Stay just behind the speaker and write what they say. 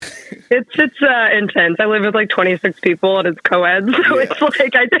It's intense. I live with like 26 people and it's co-ed, so it's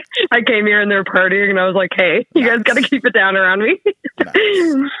like I came here and they're partying and I was like, hey, you guys got to keep it down around me.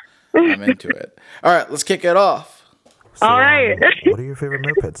 Nice. I'm into it. All right, let's kick it off. So, All right. What are your favorite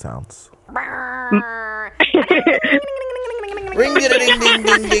moped sounds? Ring ding ding ding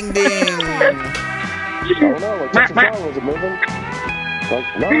ding ding ding. I don't know, like, what's the song? Was it moving?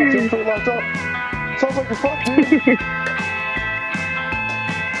 Like, no, it's pretty locked up. Sounds like a fuck, dude.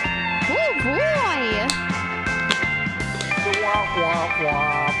 Oh boy! Womp womp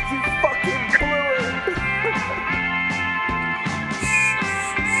womp. You fucking blew it.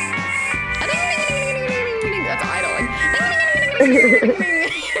 That's idling.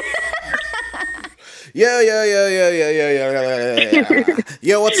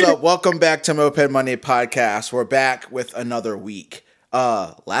 Yo, what's up? Welcome back to Moped Monday Podcast. We're back with another week.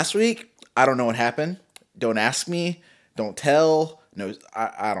 Last week, I don't know what happened. Don't ask me. Don't tell. No,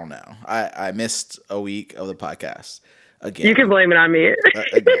 I don't know. I missed a week of the podcast. Again. You can blame it on me.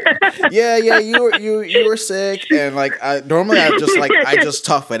 Yeah. You were sick, and like normally I just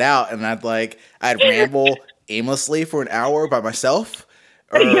tough it out, and I'd ramble aimlessly for an hour by myself,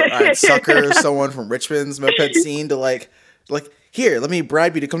 or I'd sucker someone from Richmond's moped scene to like here, let me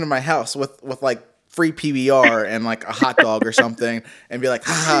bribe you to come to my house with like free PBR and like a hot dog or something, and be like,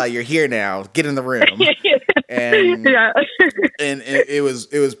 haha, you're here now, get in the room. And and it was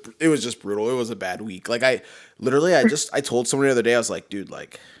just brutal. It was a bad week. Like I told someone the other day, I was like, dude,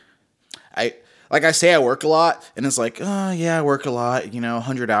 I say I work a lot, and it's like, oh yeah, I work a lot,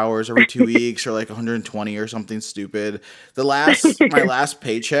 100 hours every 2 weeks, or like 120 or something stupid. My last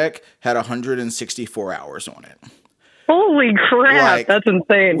paycheck had 164 hours on it. Holy crap, Like, that's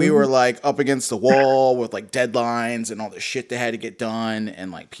insane. We were like up against the wall with like deadlines and all the shit that had to get done, and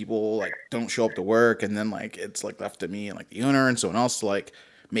like people like don't show up to work, and then like it's like left to me and like the owner and someone else to like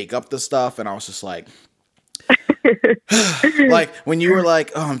make up the stuff, and I was just like like when you were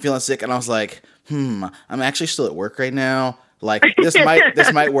like, oh, I'm feeling sick, and I was like, I'm actually still at work right now. Like this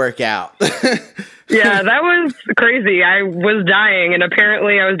might work out. Yeah, that was crazy. I was dying, and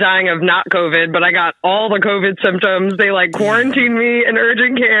apparently I was dying of not COVID, but I got all the COVID symptoms. They like quarantined me in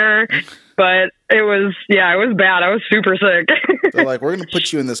urgent care, but it was bad. I was super sick. They're like, we're going to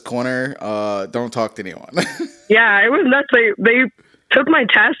put you in this corner. Don't talk to anyone. Yeah, it was nuts. They took my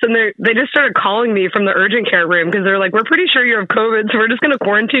test, and they just started calling me from the urgent care room because they're like, we're pretty sure you have COVID, so we're just going to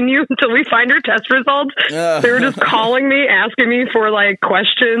quarantine you until we find your test results. They were just calling me, asking me for like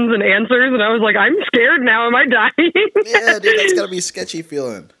questions and answers, and I was like, I'm scared now. Am I dying? Yeah, dude, that's got to be a sketchy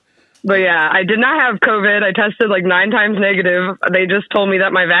feeling. But yeah, I did not have COVID. I tested like 9 times negative. They just told me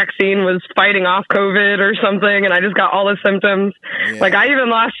that my vaccine was fighting off COVID or something, and I just got all the symptoms. Yeah. Like I even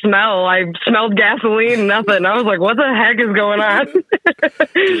lost smell. I smelled gasoline, nothing. I was like, what the heck is going on?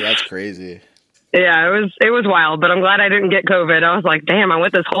 Dude, that's crazy. Yeah, it was wild, but I'm glad I didn't get COVID. I was like, damn, I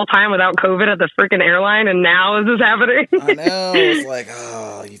went this whole time without COVID at the freaking airline, and now is this happening? I know. It's like,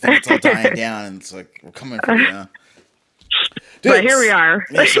 oh, you think it's all dying down, and it's like, we're coming for you. Dude, but here we are.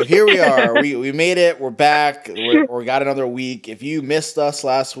 Yeah, so here we are. We made it. We're back. We got another week. If you missed us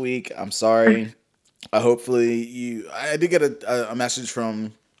last week, I'm sorry. Hopefully I did get a message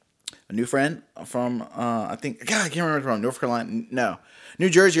from a new friend from I can't remember from North Carolina. No, New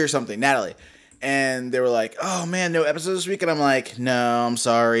Jersey or something. Natalie. And they were like, "Oh man, no episodes this week." And I'm like, "No, I'm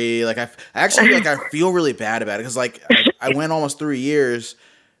sorry." Like I actually I feel really bad about it because like I went almost 3 years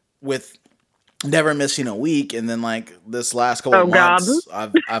with never missing a week, and then like this last couple of months,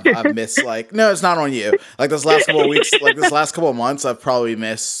 I've missed like no, it's not on you. Like this last couple of weeks, like this last couple of months, I've probably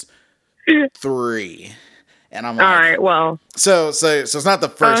missed 3, and I'm like, all right, well, so it's not the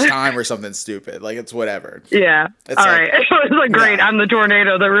first time or something stupid. Like it's whatever. Yeah, it's all right. It was like great. No. I'm the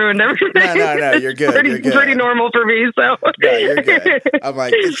tornado that ruined everything. No, you're good. You're good. Pretty normal for me. So no, you're good. I'm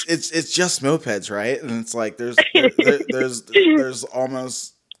like it's just mopeds, right? And it's like there's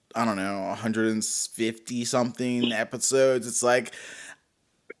almost, I don't know, 150 something episodes. It's like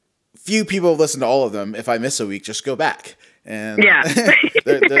few people have listened to all of them. If I miss a week, just go back. And yeah,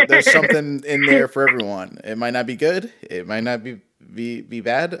 there's something in there for everyone. It might not be good. It might not be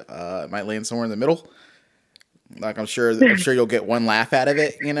bad. It might land somewhere in the middle. Like I'm sure you'll get one laugh out of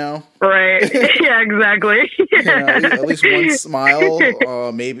it. Right? Yeah, exactly. At least one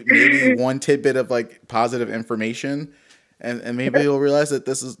smile. Maybe one tidbit of like positive information. And maybe you'll realize that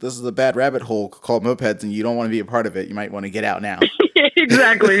this is a bad rabbit hole called mopeds, and you don't want to be a part of it. You might want to get out now.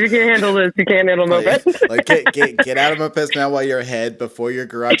 Exactly. You can't handle this. You can't handle mopeds. Like get out of mopeds now while you're ahead, before your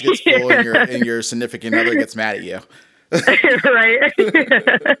garage gets full and your significant other gets mad at you. Right.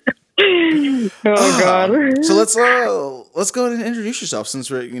 Oh God. So let's go ahead and introduce yourself since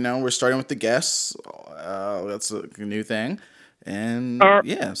we're starting with the guests. That's a new thing, and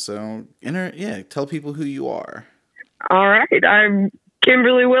tell people who you are. All right, I'm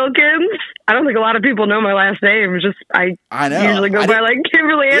Kimberly Wilkins. I don't think a lot of people know my last name. I know. Usually go by like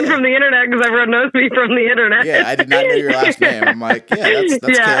Kimberly Ann from the internet because everyone knows me from the internet. Yeah, I did not know your last name. I'm like, that's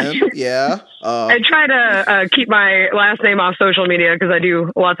Kim. Yeah. I try to keep my last name off social media because I do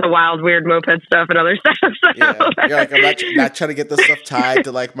lots of wild, weird moped stuff and other stuff. So. Yeah, you're like, I'm not trying to get this stuff tied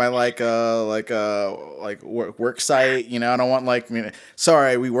to like my work site. I don't want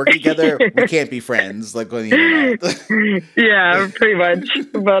sorry, we work together. We can't be friends. Like on the internet. Yeah, pretty much.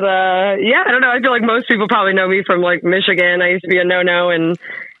 But I don't know. I feel like most people probably know me from like Michigan. I used to be a no-no, and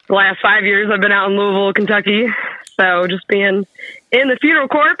the last 5 years I've been out in Louisville, Kentucky. So just being in the funeral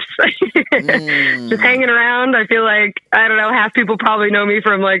corps, just hanging around. I feel like, I don't know, half people probably know me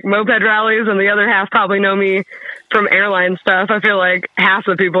from like moped rallies and the other half probably know me from airline stuff. I feel like half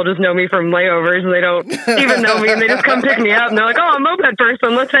the people just know me from layovers and they don't even know me and they just come pick me up and they're like, oh, I'm a moped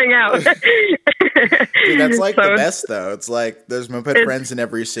person. Let's hang out. Dude, that's like the best though. It's like there's moped friends in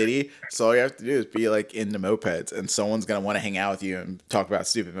every city. So all you have to do is be like into mopeds and someone's going to want to hang out with you and talk about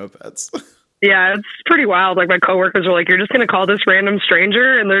stupid mopeds. Yeah, it's pretty wild. Like my coworkers are like, you're just going to call this random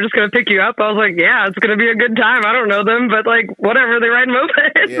stranger and they're just going to pick you up. I was like, yeah, it's going to be a good time. I don't know them, but like whatever, they ride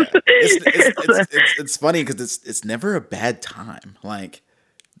mopeds. Yeah. It's funny because it's never a bad time. Like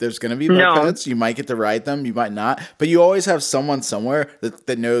there's going to be mopeds. You might get to ride them. You might not, but you always have someone somewhere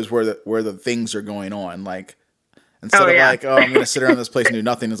that knows where the things are going on. Like instead of like, oh, I'm going to sit around this place and do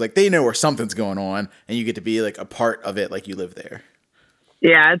nothing. It's like they know where something's going on and you get to be like a part of it. Like you live there.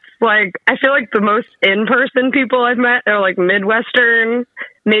 Yeah, it's like, I feel like the most in-person people I've met are like Midwestern,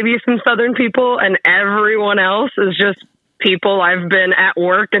 maybe some Southern people, and everyone else is just people I've been at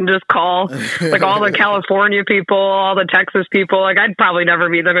work and just call. Like all the California people, all the Texas people. Like I'd probably never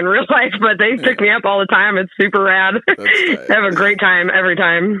meet them in real life, but they pick me up all the time. It's super rad. I have a great time every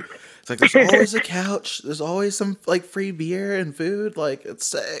time. It's like there's always a couch. There's always some like free beer and food. Like it's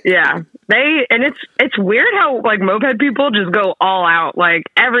sick. Yeah, it's weird how like moped people just go all out. Like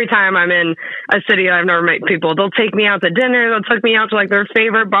every time I'm in a city I've never met people, they'll take me out to dinner. They'll take me out to like their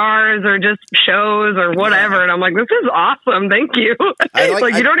favorite bars or just shows or whatever. Yeah. And I'm like, this is awesome. Thank you.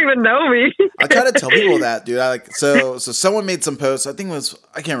 Like you don't even know me. I try to tell people that, dude. So someone made some posts. I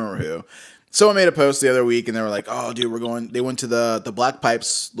can't remember who. Someone made a post the other week and they were like, oh, dude, they went to the Black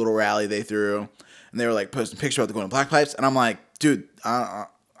Pipes little rally they threw. And they were like posting pictures about going to Black Pipes. And I'm like, dude, I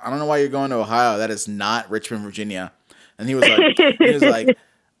don't know why you're going to Ohio. That is not Richmond, Virginia. And he was like,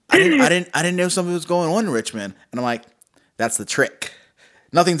 I didn't know something was going on in Richmond. And I'm like, that's the trick.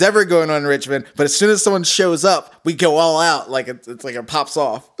 Nothing's ever going on in Richmond. But as soon as someone shows up, we go all out. Like it's like it pops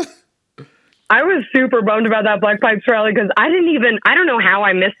off. I was super bummed about that Black Pipes rally because I don't know how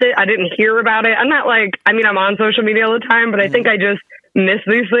I missed it. I didn't hear about it. I'm on social media all the time, but I think I just missed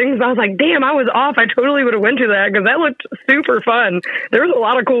these things. I was like, damn, I was off. I totally would have went to that because that looked super fun. There was a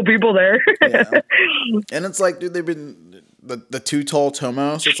lot of cool people there. Yeah. And it's like, dude, they've been the Too Tall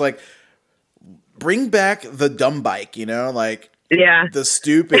Tomos. It's like, bring back the dumb bike, like the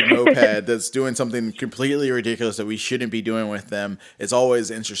stupid moped that's doing something completely ridiculous that we shouldn't be doing with them. It's always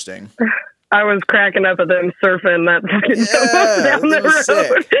interesting. I was cracking up at them surfing that fucking down the road.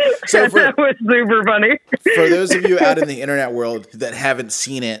 Sick. So that was super funny. For those of you out in the internet world that haven't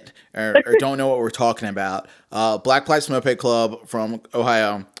seen it or don't know what we're talking about, Black Pipes Moped Club from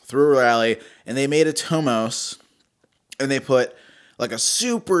Ohio threw a rally, and they made a Tomos, and they put like a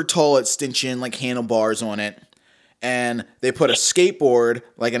super tall extension, like handlebars on it, and they put a skateboard,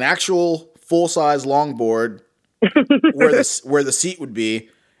 like an actual full-size longboard, where the seat would be.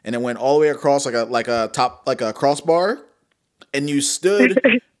 And it went all the way across like a crossbar, and you stood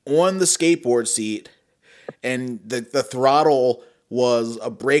on the skateboard seat, and the throttle was a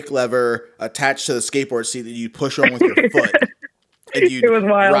brake lever attached to the skateboard seat that you push on with your foot, and you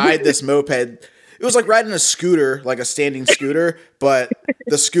ride this moped. It was like riding a scooter, like a standing scooter, but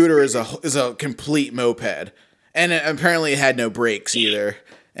the scooter is a complete moped, and apparently it had no brakes either.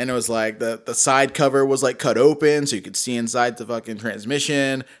 And it was like the side cover was like cut open so you could see inside the fucking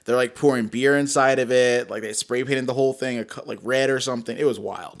transmission. They're like pouring beer inside of it. Like they spray painted the whole thing like red or something. It was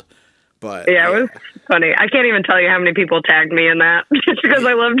wild. But yeah, it was funny. I can't even tell you how many people tagged me in that just because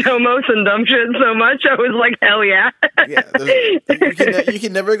I love Tomos and dumb shit so much. I was like, hell yeah. Yeah, you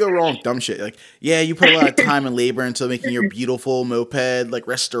can never go wrong with dumb shit. Like, yeah, you put a lot of time and labor into making your beautiful moped like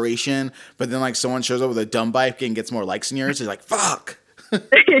restoration, but then like someone shows up with a dumb bike and gets more likes than yours. It's like, fuck.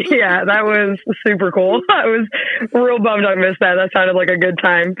 Yeah, that was super cool. I was real bummed I missed that. That sounded like a good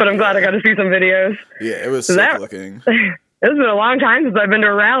time, but I'm glad I got to see some videos. Yeah, it was sick looking. It's been a long time since I've been to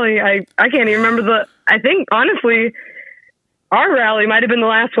a rally. I can't even remember I think, honestly, our rally might have been the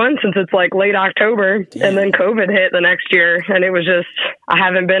last one since it's like late October. Damn. And then COVID hit the next year. And it was just, I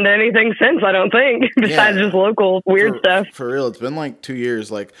haven't been to anything since, I don't think, besides just local weird stuff. For real, it's been like 2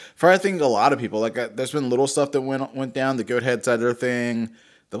 years. Like, for I think a lot of people, like, there's been little stuff that went down. The Goat Head Cider thing,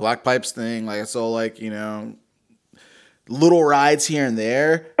 the Black Pipes thing. Like, I saw, like, you know, little rides here and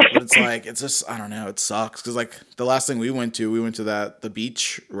there. But it's like, it's just, I don't know, it sucks. Because, like, the last thing we went to the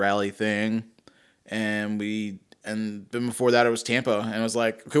beach rally thing. And then before that, it was Tampa, and it was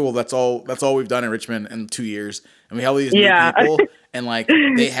like, okay, well, that's all we've done in Richmond in 2 years, and we have all these new people, and like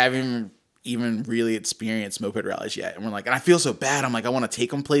they haven't even really experienced moped rallies yet, and we're like, and I feel so bad. I'm like, I want to take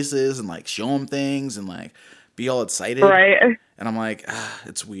them places and like show them things and like be all excited, right? And I'm like,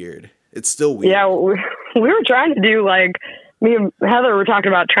 it's weird. It's still weird. Yeah, we were trying to do like me and Heather were talking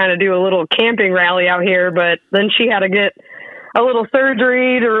about trying to do a little camping rally out here, but then she had to get a little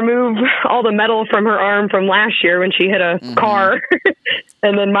surgery to remove all the metal from her arm from last year when she hit a car.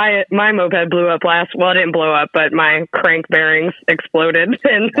 And then my moped blew up well, it didn't blow up, but my crank bearings exploded.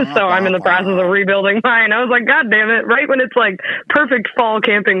 And so I'm in the process of rebuilding mine. I was like, God damn it. Right when it's like perfect fall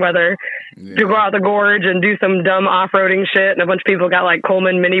camping weather to go out the gorge and do some dumb off-roading shit. And a bunch of people got like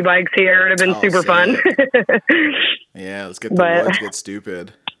Coleman mini bikes here. It'd have been super fun. Yeah, let's get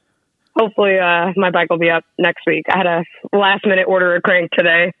stupid. Hopefully, my bike will be up next week. I had a last-minute order a crank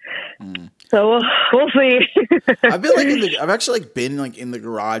today, so we'll see. I've actually been in the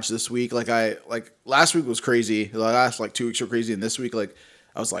garage this week. Last week was crazy. The last 2 weeks were crazy, and this week I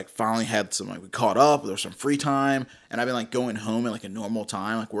was finally had some we caught up. There was some free time, and I've been going home at a normal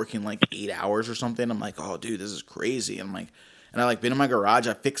time, working 8 hours or something. I'm like, oh dude, this is crazy. And I been in my garage.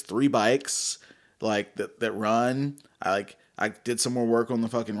 I fixed 3 bikes that run. I did some more work on the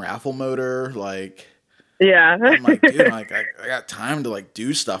fucking raffle motor. Yeah. I'm like, dude, I got time to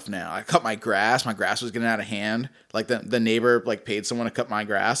do stuff now. I cut my grass. My grass was getting out of hand. The neighbor paid someone to cut my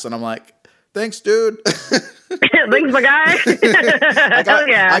grass, and I'm like, thanks, dude. Thanks, my guy.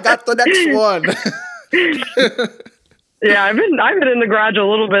 I got the next one. Yeah, I've been in the garage a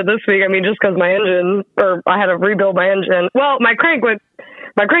little bit this week. I mean, just because I had to rebuild my engine. Well, my crank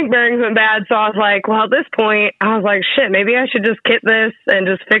bearings went bad, so I was like, well, at this point, I was like, shit, maybe I should just kit this and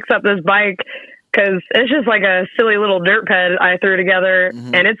just fix up this bike, because it's just a silly little dirt ped I threw together,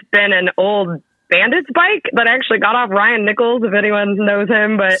 and it's been an old Bandits bike that I actually got off Ryan Nichols, if anyone knows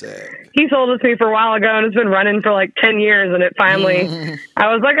him, but he sold it to me for a while ago, and it's been running for 10 years, and it finally,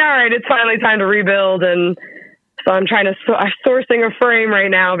 I was like, all right, it's finally time to rebuild, and so I'm trying to sourcing a frame right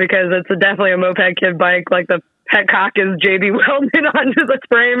now, because it's definitely a moped kid bike, the petcock is JB welded onto the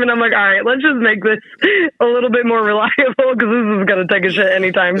frame, and I'm like, all right, let's just make this a little bit more reliable, because this is going to take a shit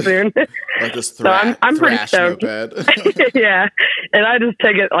anytime soon. So I'm pretty stoked. Yeah, and I just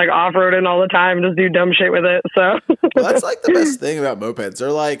take it off-roading all the time, just do dumb shit with it. So well, that's the best thing about mopeds.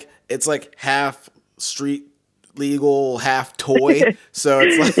 They're it's half street legal, half toy. So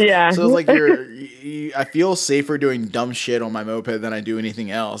it's I feel safer doing dumb shit on my moped than I do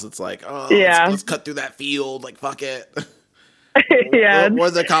anything else. It's let's cut through that field, fuck it. Yeah. What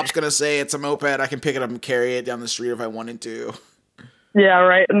are the cops gonna say? It's a moped. I can pick it up and carry it down the street if I wanted to. Yeah,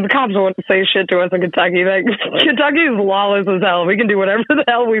 right. And the cops won't say shit to us in Kentucky. Kentucky is lawless as hell. We can do whatever the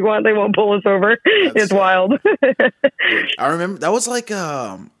hell we want. They won't pull us over. It's wild. I remember that was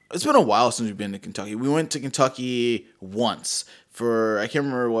it's been a while since we've been to Kentucky. We went to Kentucky once for, I can't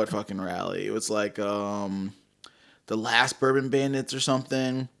remember what fucking rally. It was the last Bourbon Bandits or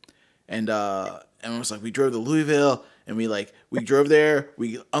something. And it was we drove to Louisville, and we drove there.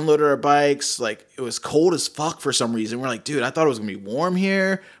 We unloaded our bikes. It was cold as fuck for some reason. We're like, dude, I thought it was gonna be warm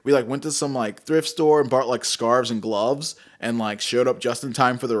here. We went to some thrift store and bought scarves and gloves, and showed up just in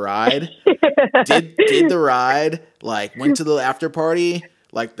time for the ride. did the ride. Went to the after party.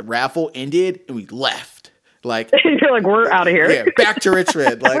 The raffle ended, and we left. You're we're out of here. Yeah, back to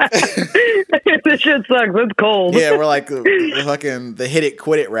Richmond. This shit sucks. It's cold. Yeah, we're the hit it,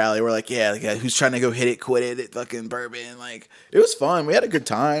 quit it rally. We're who's trying to go hit it, quit it at fucking Bourbon? It was fun. We had a good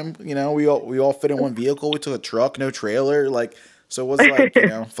time. We all fit in one vehicle. We took a truck, no trailer. So it was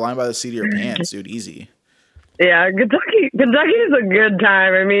flying by the seat of your pants, dude. Easy. Yeah, Kentucky is a good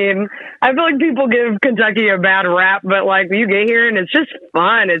time. I mean, I feel people give Kentucky a bad rap, but you get here and it's just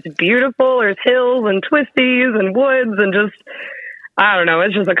fun. It's beautiful. There's hills and twisties and woods and just, I don't know.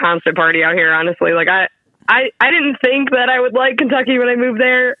 It's just a constant party out here, honestly. I didn't think that I would like Kentucky when I moved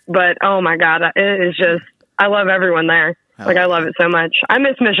there, but oh my God, it is just, I love everyone there. Like, I love it so much. I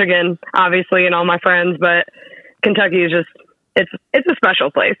miss Michigan, obviously, and all my friends, but Kentucky is just, it's a special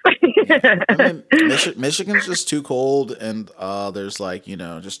place. I mean, Michigan's just too cold, and there's like,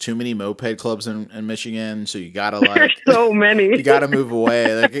 just too many moped clubs in Michigan, so you gotta like There's so many. You gotta move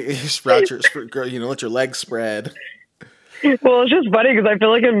away. Like, let your legs spread. Well, it's just funny because I feel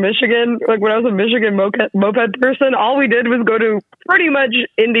like in Michigan, like when I was a Michigan moped person, all we did was go to pretty much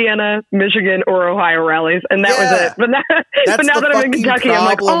Indiana, Michigan, or Ohio rallies, and that was it. But now that I'm in Kentucky, I'm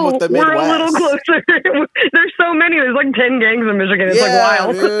like, oh, we're a little closer. There's so many. There's like 10 gangs in Michigan. It's like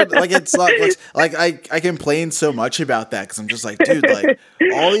wild. Dude. Like, it's like I complain so much about that because I'm just like, dude, like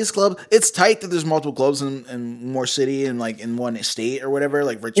all these clubs. It's tight that there's multiple clubs in more city and like in one state or whatever.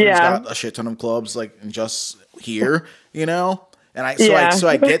 Like Richmond's got a shit ton of clubs like just here. And so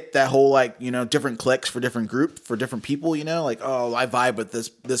I get that whole like, different cliques for different people, like, oh, I vibe with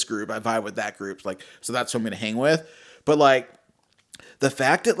this group, I vibe with that group, like, so that's who I'm gonna hang with. But like the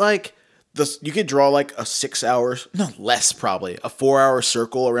fact that like you could draw like a 6 hours, no less, probably a 4-hour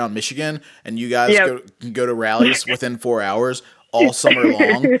circle around Michigan, and you guys can go to rallies within 4 hours all summer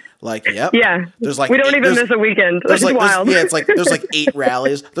long. Like, yeah. There's like we don't even miss a weekend. It's like wild. It's like there's like 8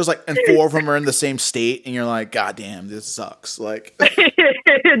 rallies. There's like, and 4 of them are in the same state, and you're like, God damn, this sucks. Like,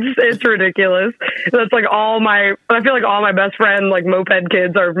 it's ridiculous. That's like I feel like all my best friend like moped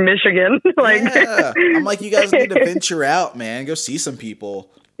kids are Michigan. Like, yeah. I'm like, you guys need to venture out, man. Go see some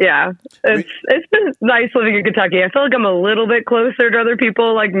people. Yeah, it's been nice living in Kentucky. I feel like I'm a little bit closer to other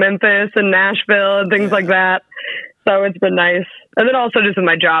people like Memphis and Nashville and things like that. So it's been nice. And then also just in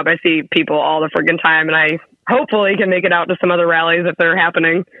my job, I see people all the friggin' time, and I hopefully can make it out to some other rallies if they're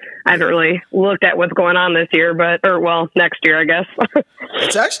happening. I haven't really looked at what's going on this year, next year, I guess.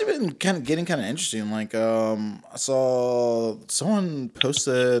 It's actually been getting kind of interesting. Like, I saw someone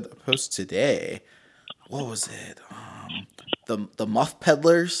posted a post today. What was it? The Muff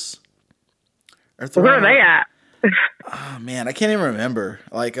Peddlers. Where are they at? Oh man, I can't even remember.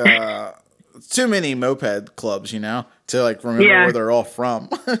 Like, too many moped clubs, to like remember where they're all from.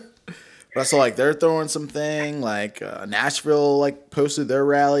 But I saw like they're throwing something like Nashville like posted their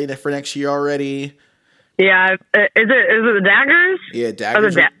rally for next year already. Yeah, is it the Daggers? Yeah,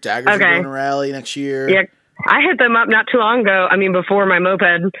 Daggers. Daggers are doing a rally next year. Yeah, I hit them up not too long ago. I mean, before my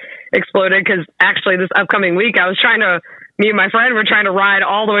moped exploded, because actually this upcoming week me and my friend were trying to ride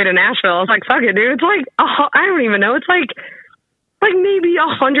all the way to Nashville. I was like, fuck it, dude. It's like, I don't even know. It's like maybe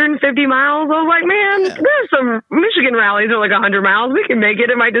 150 miles. I was like, man, there's some Michigan rallies are like 100 miles. We can make it.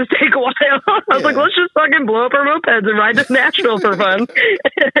 It might just take a while. I was like, let's just fucking blow up our mopeds and ride to Nashville for fun.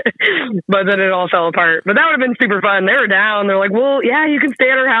 But then it all fell apart. But that would have been super fun. They were down. They're like, well, yeah, you can stay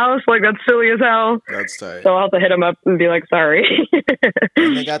at our house. Like, that's silly as hell. That's tight. So I'll have to hit them up and be like, sorry.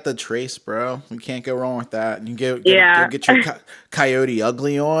 And they got the Trace, bro. You can't go wrong with that. And you get your Coyote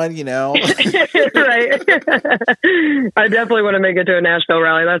Ugly on, Right. I definitely want to make it to a Nashville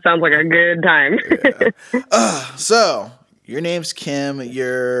rally. That sounds like a good time. So your name's Kim.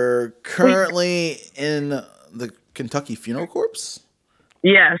 You're currently in the Kentucky Funeral Corps?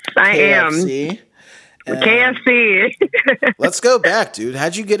 Yes, I am. KFC. Let's go back, dude.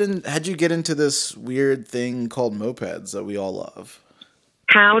 How'd you get into this weird thing called mopeds that we all love?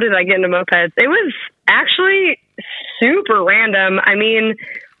 How did I get into mopeds? It was actually super random. I mean,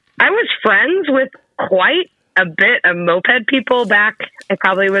 I was friends with quite a bit of moped people back. It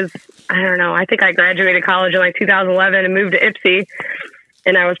probably was, I don't know, I think I graduated college in like 2011 and moved to Ypsi.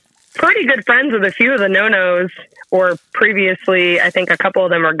 And I was pretty good friends with a few of the no-nos, or previously, I think a couple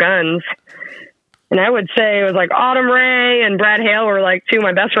of them are guns. And I would say it was like Autumn Ray and Brad Hale were like two of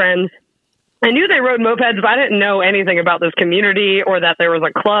my best friends. I knew they rode mopeds, but I didn't know anything about this community or that there was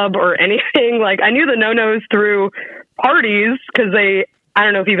a club or anything. Like, I knew the no-nos through parties because I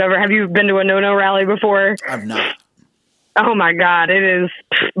don't know if have you been to a no-no rally before? I've not. Oh my God. It is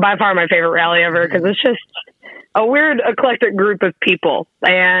by far my favorite rally ever because it's just a weird eclectic group of people,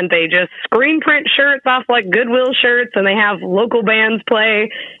 and they just screen print shirts off like Goodwill shirts, and they have local bands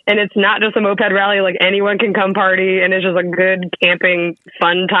play, and it's not just a moped rally. Like, anyone can come party, and it's just a good camping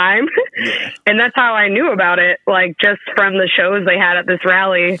fun time. And that's how I knew about it, like just from the shows they had at this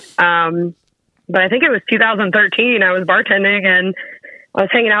rally. But I think it was 2013. I was bartending and I was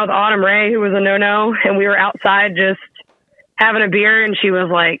hanging out with Autumn Ray, who was a no-no, and we were outside just having a beer, and she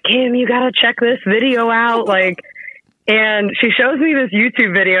was like, Kim, you got to check this video out. Like, and she shows me this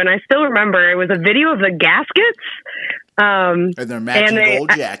YouTube video, and I still remember it was a video of the gaskets And their matching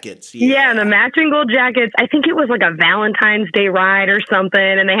gold jackets. Yeah, and the matching gold jackets. I think it was like a Valentine's Day ride or something,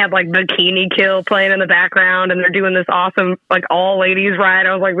 and they had like Bikini Kill playing in the background, and they're doing this awesome like all ladies ride.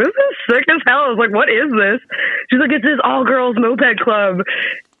 I was like, this is sick as hell. I was like, what is this? She's like, it's this all girls moped club.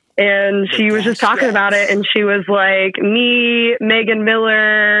 And she was just talking about it, and she was like, me, Megan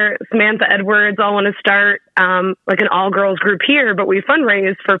Miller, Samantha Edwards all want to start like an all-girls group here, but we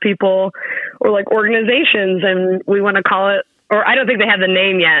fundraise for people or like organizations, and we want to call it, or I don't think they have the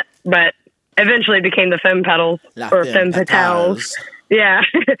name yet, but eventually it became the Femme Petals or Femme Petals. Yeah.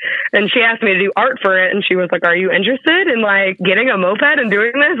 And she asked me to do art for it, and she was like, are you interested in like getting a moped and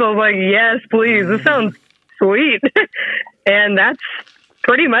doing this? I was like, yes, please. This sounds sweet. And that's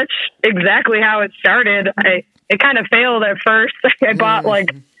pretty much exactly how it started. It kind of failed at first. I bought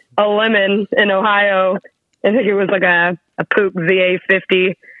like a lemon in Ohio. I think it was like a Pook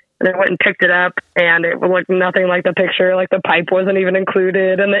ZA50, and I went and picked it up, and it looked nothing like the picture. Like the pipe wasn't even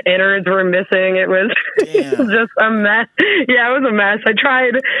included, and the innards were missing. It was, it was just a mess. Yeah, it was a mess. I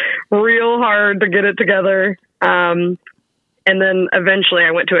tried real hard to get it together. And then eventually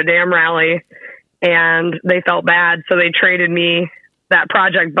I went to a damn rally, and they felt bad, so they traded me that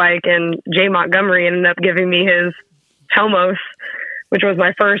project bike, and Jay Montgomery ended up giving me his Tomos, which was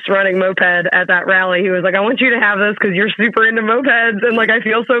my first running moped at that rally. He was like, I want you to have this because you're super into mopeds, and like I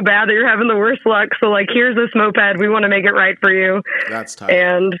feel so bad that you're having the worst luck, so like here's this moped, we want to make it right for you. That's tight.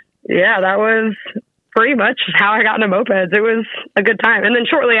 And yeah, that was pretty much how I got into mopeds. It was a good time. And then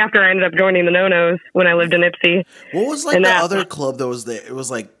shortly after, I ended up joining the No-Nos when I lived in Ypsi. What was like the other club that was there? It was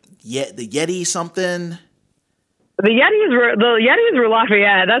like the Yeti something. The Yetis were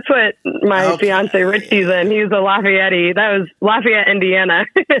Lafayette. That's what my fiance Richie's in. He was a Lafayette. That was Lafayette, Indiana.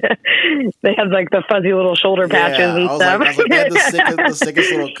 They had like the fuzzy little shoulder patches and stuff. I was like, they had the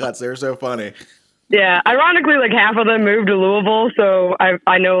sickest little cuts. They were so funny. Yeah, ironically, like half of them moved to Louisville, so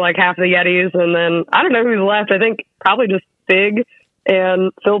I know like half the Yetis, and then I don't know who's left. I think probably just Fig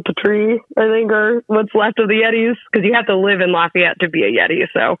and Phil Petrie, I think, are what's left of the Yetis, because you have to live in Lafayette to be a Yeti,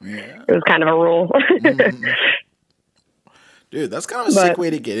 so it was kind of a rule. Mm-hmm. Dude, that's kind of a sick way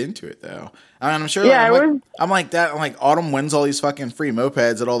to get into it, though. I mean, I'm sure. Yeah, I'm like that. I'm like, Autumn wins all these fucking free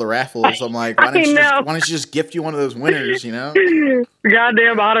mopeds at all the raffles. I'm like, why don't you just gift you one of those winners? You know?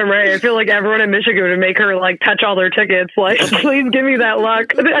 Goddamn Autumn Ray! I feel like everyone in Michigan would make her like touch all their tickets. Like, please give me that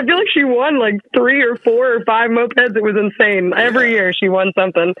luck. I feel like she won like 3 or 4 or 5 mopeds. It was insane. Every year she won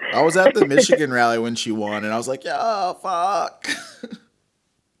something. I was at the Michigan rally when she won, and I was like, oh fuck.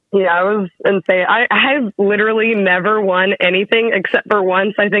 Yeah, it was insane. I have literally never won anything except for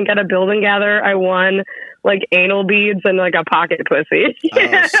once, I think, at a building gather. I won like anal beads and like a pocket pussy.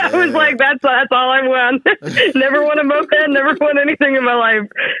 I was like, that's all I won. Never won a moped, never won anything in my life,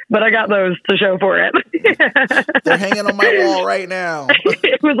 but I got those to show for it. They're hanging on my wall right now.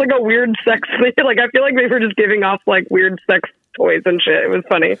 It was like a weird sex thing. Like, I feel like they were just giving off like weird sex toys and shit. It was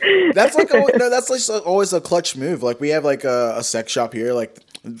funny. That's like that's like always a clutch move. Like, we have like a sex shop here, like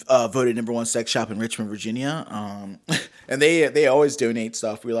voted #1 sex shop in Richmond, Virginia. And they always donate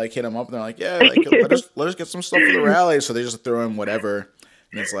stuff. We like hit them up, and they're like, yeah, like, let us get some stuff for the rally. So they just throw in whatever,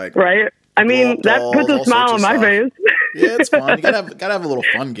 and it's like, right. I mean, that puts a smile on my face. Yeah, it's fun. You gotta have a little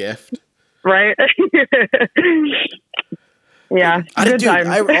fun gift, right? Yeah,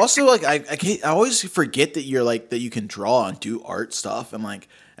 I also like I always forget that you're like that you can draw and do art stuff, and like,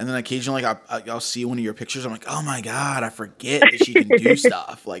 and then occasionally I'll see one of your pictures. I'm like, oh my god, I forget that she can do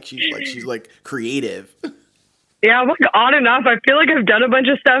stuff. Like she's like creative. Yeah, I'm like on and off. I feel like I've done a bunch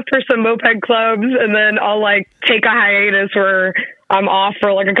of stuff for some moped clubs, and then I'll like take a hiatus where I'm off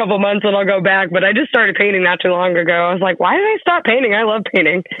for like a couple months and I'll go back. But I just started painting not too long ago. I was like, why did I stop painting? I love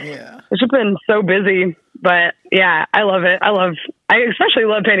painting. Yeah, it's just been so busy. But yeah, I love it. I especially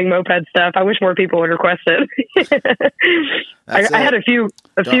love painting moped stuff. I wish more people would request it. I had a few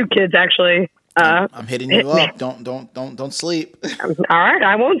kids actually. I'm hitting you up. Don't sleep. All right,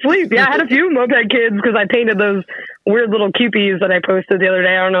 I won't sleep. Yeah, I had a few moped kids because I painted those weird little Cupies that I posted the other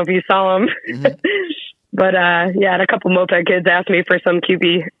day. I don't know if you saw them. Mm-hmm. But yeah, I had a couple moped kids ask me for some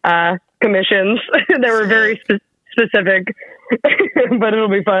Cupie commissions. They were very specific, but it'll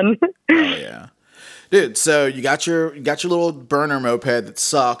be fun. Oh yeah. Dude, so you got your little burner moped that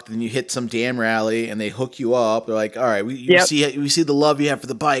sucked, and you hit some damn rally, and they hook you up. They're like, all right, we see the love you have for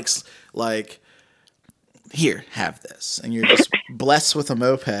the bikes. Like, here, have this, and you're just blessed with a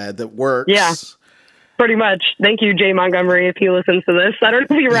moped that works. Yeah, pretty much. Thank you, Jay Montgomery, if he listens to this. I don't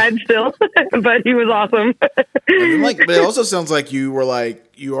know if he rides still, but he was awesome. But it also sounds like you were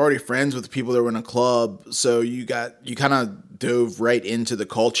already friends with the people that were in a club, so you kind of dove right into the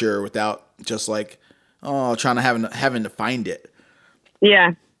culture without just like Oh, having to find it.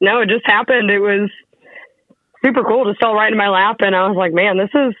 Yeah. No, it just happened. It was super cool. Just fell right in my lap, and I was like, man,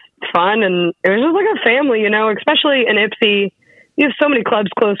 this is fun. And it was just like a family, especially in Ypsi. You have so many clubs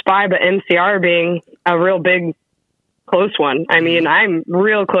close by, but MCR being a real big, close one. I mean, I'm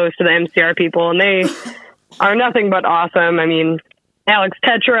real close to the MCR people, and they are nothing but awesome. I mean, Alex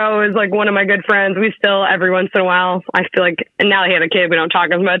Tetro is like one of my good friends. We still, every once in a while, I feel like, and now he had a kid, we don't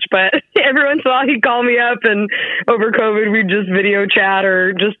talk as much, but every once in a while he'd call me up, and over COVID, we'd just video chat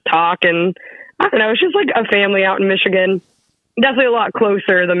or just talk. And I don't know, it's just like a family out in Michigan. Definitely a lot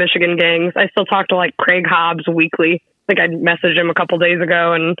closer, the Michigan gangs. I still talk to like Craig Hobbs weekly. I think I messaged him a couple days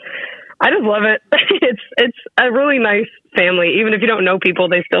ago, and I just love it. It's a really nice family. Even if you don't know people,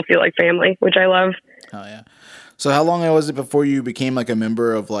 they still feel like family, which I love. Oh yeah. So how long was it before you became like a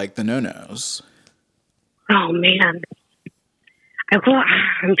member of like the No-Nos? Oh man,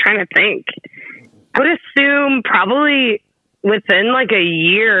 I'm trying to think. I would assume probably within like a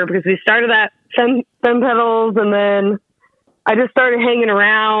year, because we started at Femme Pedals, and then I just started hanging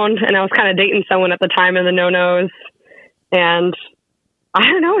around, and I was kind of dating someone at the time in the No-Nos, and I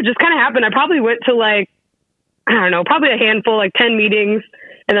don't know, it just kind of happened. I probably went to like, I don't know, probably a handful, like 10 meetings.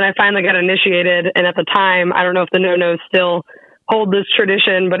 And then I finally got initiated. And at the time, I don't know if the No-Nos still hold this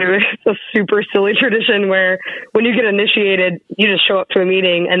tradition, but it was a super silly tradition where when you get initiated, you just show up to a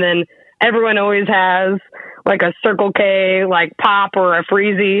meeting, and then everyone always has like a Circle K, like pop or a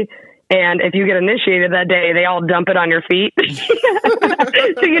Freezy. And if you get initiated that day, they all dump it on your feet.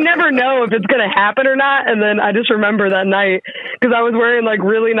 So you never know if it's going to happen or not. And then I just remember that night, because I was wearing like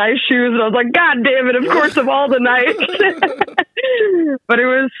really nice shoes, and I was like, God damn it, of course, of all the nights. But it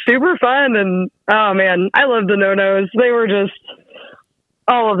was super fun. And oh man, I love the No-Nos. They were just,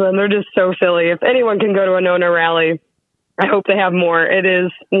 all of them, they're just so silly. If anyone can go to a No-No rally, I hope they have more. It is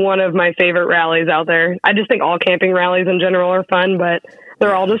one of my favorite rallies out there. I just think all camping rallies in general are fun, but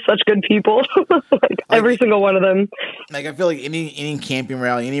they're all just such good people. Like every single one of them. Like I feel like any camping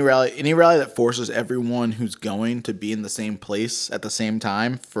rally, any rally that forces everyone who's going to be in the same place at the same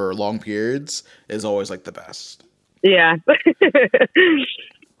time for long periods is always like the best. Yeah.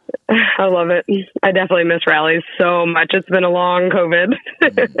 I love it. I definitely miss rallies so much. It's been a long COVID.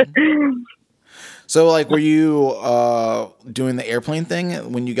 So like, were you doing the airplane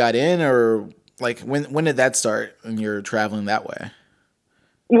thing when you got in, or like when did that start when you're traveling that way?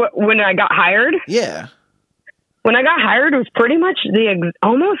 When I got hired? Yeah. When I got hired, it was pretty much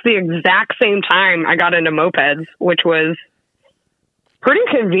almost the exact same time I got into mopeds, which was pretty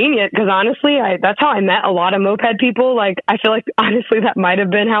convenient, because honestly, that's how I met a lot of moped people. Like, I feel like honestly that might have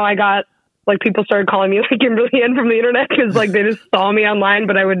been how I got, like, people started calling me like Kimberly Ann from the internet, because like they just saw me online,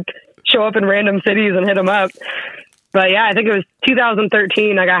 but I would show up in random cities and hit them up. But yeah, I think it was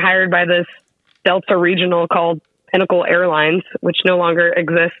 2013 I got hired by this Delta regional called Pinnacle Airlines, which no longer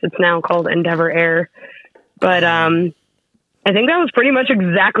exists. It's now called Endeavor Air. But I think that was pretty much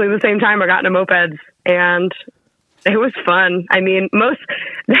exactly the same time I got into mopeds, and it was fun. I mean,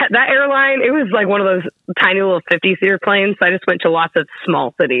 that airline, it was like one of those tiny little 50-seater planes. So I just went to lots of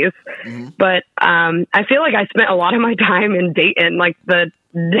small cities. Mm-hmm. But I feel like I spent a lot of my time in Dayton. Like the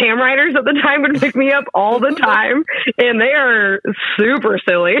Dam Riders at the time would pick me up all the time, and they are super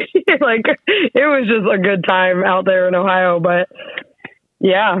silly. Like, it was just a good time out there in Ohio. But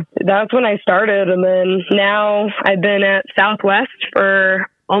yeah, that's when I started. And then now I've been at Southwest for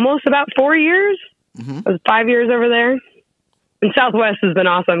almost about 4 years. Mm-hmm. I was 5 years over there. And Southwest has been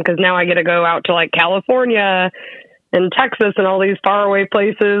awesome, because now I get to go out to like California and Texas and all these faraway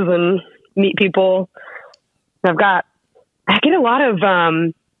places and meet people. I get a lot of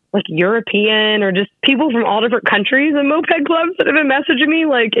like European or just people from all different countries and moped clubs that have been messaging me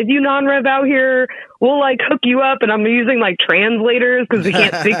like, if you non-rev out here, we'll like hook you up. And I'm using like translators because we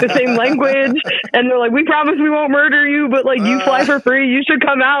can't speak the same language. And they're like, we promise we won't murder you, but like you fly for free, you should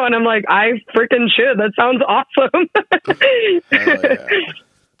come out. And I'm like, I freaking should. That sounds awesome.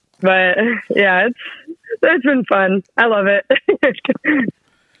 But yeah, it's been fun. I love it.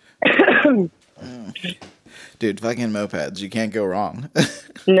 Dude, fucking mopeds, you can't go wrong.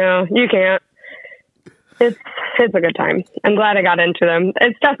 No, you can't. It's a good time. I'm glad I got into them.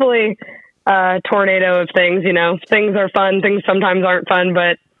 It's definitely a tornado of things, you know. Things are fun, things sometimes aren't fun,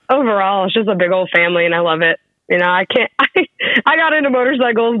 but overall, it's just a big old family, and I love it. You know, I got into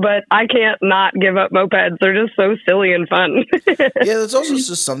motorcycles, but I can't not give up mopeds. They're just so silly and fun. Yeah, there's also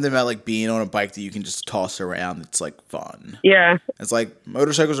just something about like being on a bike that you can just toss around. It's like fun. Yeah. It's like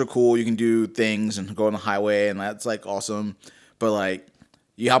motorcycles are cool. You can do things and go on the highway, and that's like awesome. But like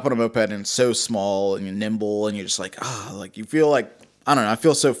you hop on a moped and it's so small and you're nimble, and you're just like, like you feel like I don't know. I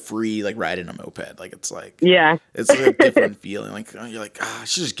feel so free, like riding a moped. Like it's like, Yeah. it's like a different feeling. Like you're like, I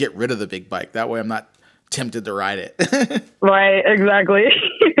should just get rid of the big bike. That way, I'm not tempted to ride it. Right. Exactly.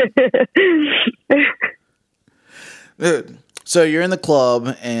 Dude, so you're in the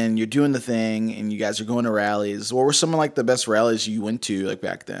club and you're doing the thing, and you guys are going to rallies. What were some of like the best rallies you went to like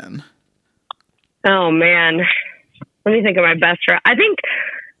back then? Oh man. Let me think of my best rally. I think,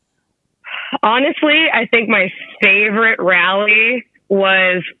 honestly, my favorite rally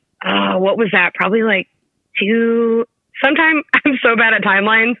was, what was that? Probably like sometime, I'm so bad at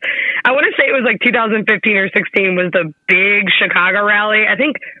timelines. I want to say it was like 2015 or 16 was the big Chicago rally. I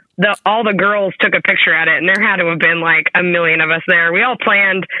think all the girls took a picture at it, and there had to have been like a million of us there. We all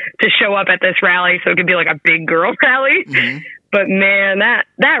planned to show up at this rally so it could be like a big girl rally. Mm-hmm. But man, that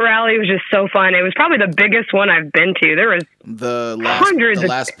rally was just so fun. It was probably the biggest one I've been to. There was the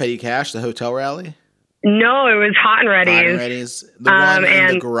last Petty Cash, the hotel rally. No, it was Hot and Ready's. Hot and Ready's. The one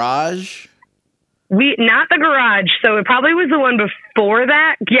in the garage. Not the garage. So it probably was the one before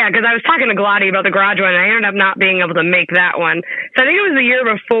that. Yeah, because I was talking to Glotty about the garage one, and I ended up not being able to make that one. So I think it was the year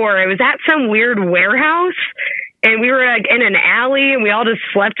before. It was at some weird warehouse, and we were like in an alley, and we all just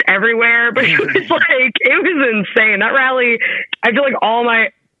slept everywhere. But it was like, it was insane. That rally, I feel like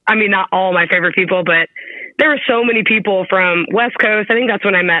not all my favorite people, but there were so many people from West Coast. I think that's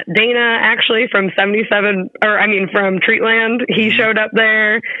when I met Dana, actually, from from Treatland. He showed up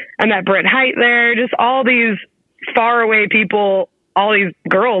there. I met Britt Height there. Just all these far away people, all these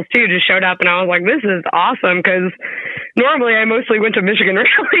girls, too, just showed up. And I was like, this is awesome, because normally I mostly went to Michigan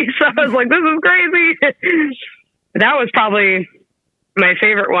rallies. So I was like, this is crazy. That was probably my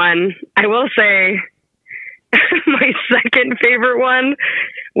favorite one. I will say my second favorite one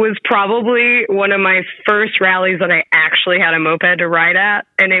was probably one of my first rallies that I actually had a moped to ride at,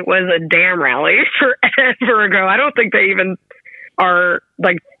 and it was a damn rally forever ago. I don't think they even are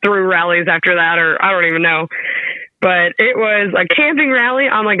like through rallies after that, or I don't even know. But it was a camping rally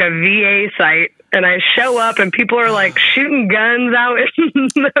on like a VA site, and I show up and people are like shooting guns out in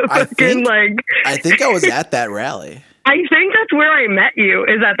the fucking I think I was at that rally. I think that's where I met you,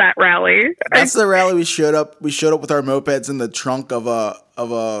 is at that rally. That's the rally we showed up. We showed up with our mopeds in the trunk of a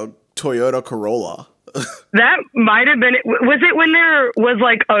Toyota Corolla. That might have been it. Was it when there was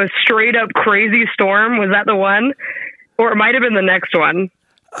like a straight up crazy storm? Was that the one? Or it might have been the next one.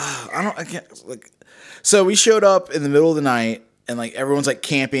 So we showed up in the middle of the night, and like everyone's like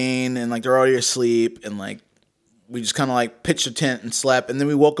camping, and like they're already asleep, and like we just kind of like pitched a tent and slept. And then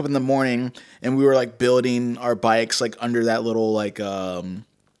we woke up in the morning, and we were like building our bikes like under that little like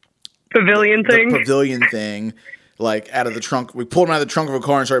pavilion thing, like out of the trunk. We pulled them out of the trunk of a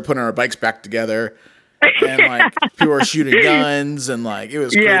car and started putting our bikes back together. And like people were shooting guns, and like it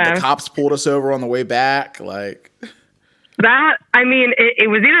was crazy. The cops pulled us over on the way back. Like that, I mean, it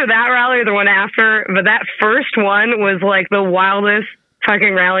was either that rally or the one after, but that first one was like the wildest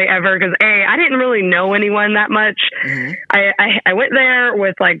fucking rally ever, because I didn't really know anyone that much. Mm-hmm. I went there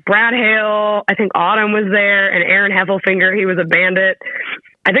with like Brad Hale, I think Autumn was there, and Aaron Heffelfinger. He was a bandit.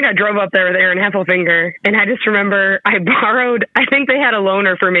 I think I drove up there with Aaron Heffelfinger, and I just remember I think they had a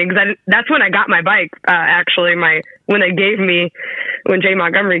loaner for me, because that's when I got my bike, actually, when Jay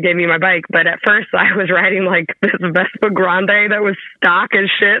Montgomery gave me my bike. But at first I was riding like this Vespa Grande that was stock as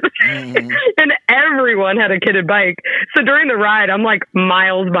shit. Mm-hmm. And everyone had a kitted bike. So during the ride, I'm like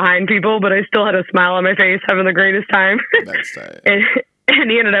miles behind people, but I still had a smile on my face, having the greatest time. That's tight. And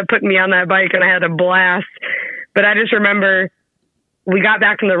he ended up putting me on that bike, and I had a blast. But I just remember we got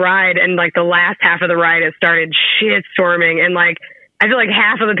back from the ride, and like the last half of the ride, it started shit storming. And like, I feel like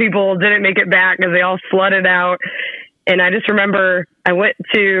half of the people didn't make it back because they all flooded out. And I just remember they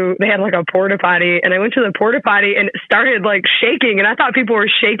had like a porta potty, and I went to the porta potty, and it started like shaking, and I thought people were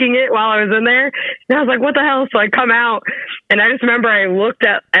shaking it while I was in there. And I was like, what the hell? So I come out, and I just remember I looked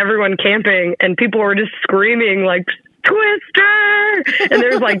at everyone camping, and people were just screaming like, Twister! And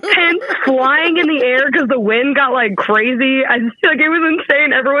there's like tents flying in the air because the wind got like crazy. I just feel like it was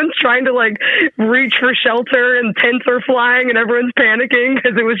insane. Everyone's trying to like reach for shelter, and tents are flying, and everyone's panicking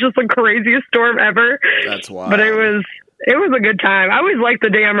because it was just the craziest storm ever. That's wild. But it was a good time. I always liked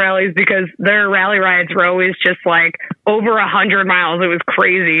the damn rallies because their rally rides were always just like over 100 miles. It was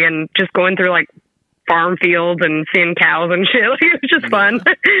crazy, and just going through like farm fields and seeing cows and shit. Like, it was just fun.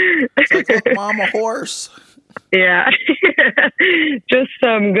 It's like, look, Mom, a horse. Yeah. Just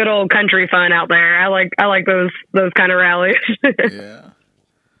some good old country fun out there. I like those kind of rallies. Yeah.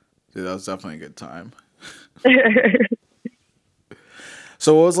 Dude, that was definitely a good time.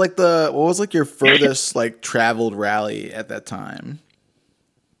 So what was your furthest like traveled rally at that time?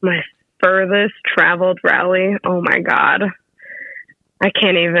 My furthest traveled rally? Oh my God. I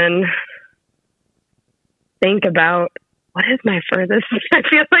can't even think about what is my furthest. I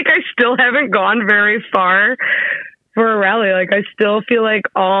feel like I still haven't gone very far for a rally. Like, I still feel like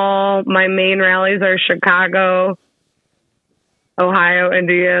all my main rallies are Chicago, Ohio,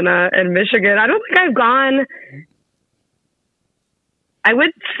 Indiana, and Michigan. I don't think I've gone. I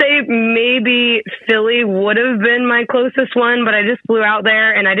would say maybe Philly would have been my closest one, but I just flew out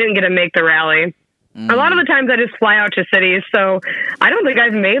there and I didn't get to make the rally. A lot of the times I just fly out to cities, so I don't think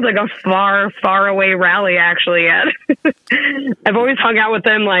I've made like a far away rally actually yet. I've always hung out with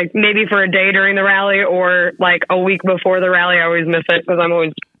them like maybe for a day during the rally or like a week before the rally. I always miss it because I'm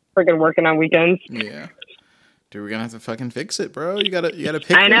always freaking working on weekends. Yeah. Dude, we're gonna have to fucking fix it, bro. You gotta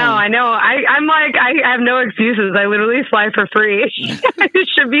pick I know. I'm like, I have no excuses. I literally fly for free. I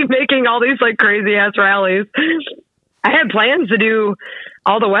should be making all these like crazy ass rallies. I had plans to do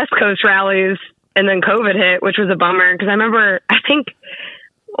all the West Coast rallies, and then COVID hit, which was a bummer. Because I remember, I think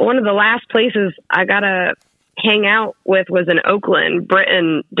one of the last places I got to hang out with was in Oakland. Britt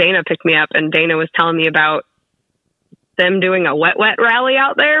and Dana picked me up, and Dana was telling me about them doing a wet rally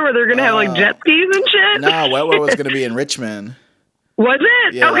out there where they're going to have like jet skis and shit. Nah, wet was going to be in Richmond. Was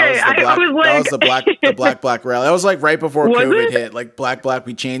it? Yeah, okay. That was the black rally. That was like right before COVID hit. Like black,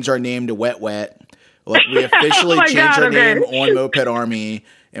 we changed our name to wet. Like we officially changed our name on Moped Army,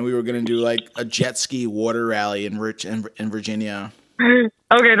 and we were going to do like a jet ski water rally in Virginia.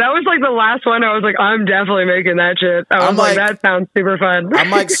 Okay, that was like the last one. I was like, I'm definitely making that shit. I'm like, that sounds super fun.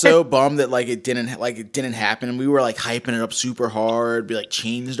 I'm like so bummed that like it didn't happen. We were like hyping it up super hard. We like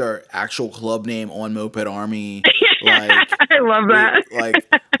changed our actual club name on Moped Army. Like I love that.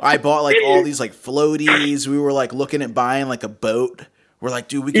 I bought like all these like floaties. We were like looking at buying like a boat. We're like,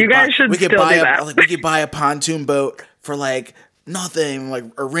 dude, we could buy a pontoon boat for like nothing, like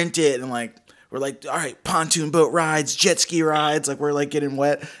or rent it and like. We're like, all right, pontoon boat rides, jet ski rides. Like we're like getting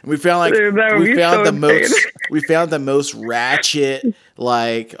wet, and we found like we found the most ratchet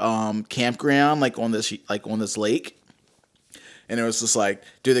like campground like on this lake, and it was just like,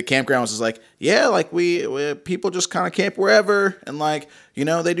 dude, the campground was just like, yeah, like we people just kind of camp wherever, and like you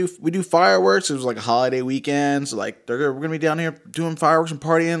know we do fireworks. It was like a holiday weekend, so like we're gonna be down here doing fireworks and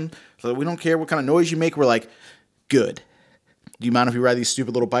partying. So we don't care what kind of noise you make. We're like, good. Do you mind if we ride these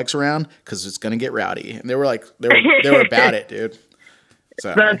stupid little bikes around? Because it's gonna get rowdy. And they were about it, dude.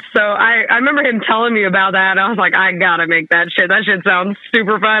 So I remember him telling me about that. I was like, I gotta make that shit. That shit sounds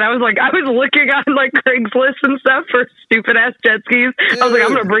super fun. I was looking on like Craigslist and stuff for stupid ass jet skis. Dude. I was like,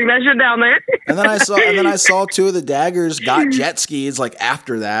 I'm gonna bring that shit down there. And then I saw two of the daggers got jet skis like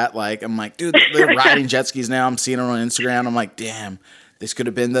after that. Like I'm like, dude, they're riding jet skis now. I'm seeing them on Instagram. I'm like, damn, this could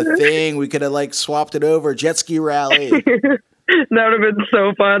have been the thing. We could have like swapped it over, jet ski rally. That would have been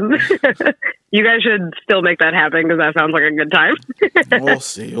so fun. You guys should still make that happen because that sounds like a good time. We'll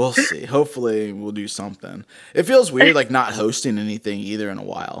see. Hopefully we'll do something. It feels weird like not hosting anything either in a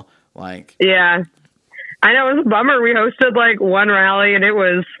while. Like yeah. I know it was a bummer. We hosted like one rally and it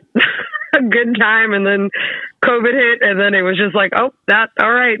was a good time, and then COVID hit, and then it was just like, oh,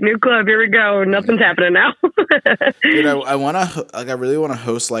 all right, new club, here we go. Nothing's happening now. Dude, I really want to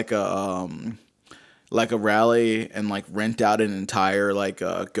host like a rally and like rent out an entire like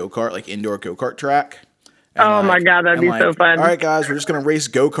go-kart, like indoor go-kart track. And, oh my God, that'd be so fun. All right, guys, we're just going to race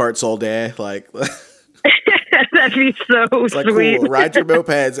go-karts all day. Like that'd be so it's like, sweet. Cool. Ride your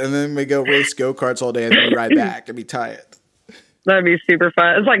mopeds and then we go race go-karts all day and then we ride back. It'd be tight. That'd be super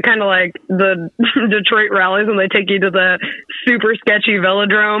fun. It's like kind of like the Detroit rallies when they take you to the super sketchy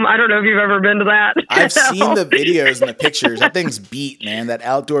velodrome. I don't know if you've ever been to that. I've seen the videos and the pictures. That thing's beat, man. That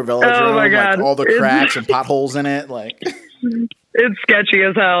outdoor velodrome, oh my God. Like all the cracks and potholes in it. Like it's sketchy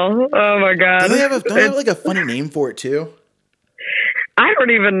as hell. Oh my God. Don't they have like a funny name for it too? I don't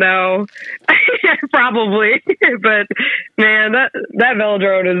even know. Probably. But man, that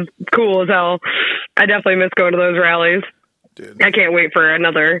velodrome is cool as hell. I dedefinitely miss going to those rallies. Dude. I can't wait for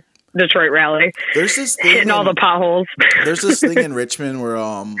another Detroit rally. There's this thing hitting all the potholes. There's this thing in Richmond where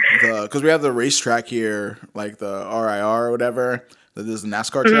because we have the racetrack here, like the RIR or whatever. That is the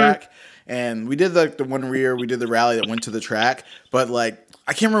NASCAR track, and we did like the one year we did the rally that went to the track. But like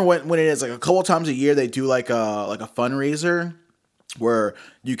I can't remember when it is. Like a couple times a year they do like a fundraiser where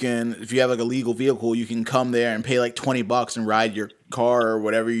you can, if you have like a legal vehicle, you can come there and pay like $20 and ride your car or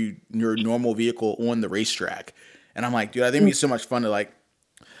whatever your normal vehicle on the racetrack. And I'm like, dude, I think it'd be so much fun to like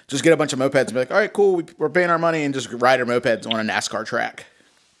just get a bunch of mopeds and be like, all right, cool, we're paying our money and just ride our mopeds on a NASCAR track.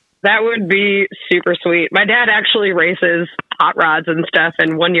 That would be super sweet. My dad actually races hot rods and stuff.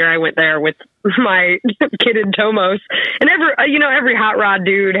 And one year I went there with my kid in Tomos, and every hot rod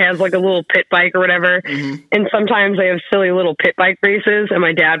dude has like a little pit bike or whatever. Mm-hmm. And sometimes they have silly little pit bike races. And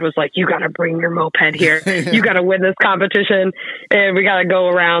my dad was like, you got to bring your moped here. You got to win this competition. And we got to go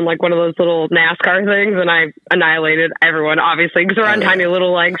around like one of those little NASCAR things. And I annihilated everyone, obviously, because we're on tiny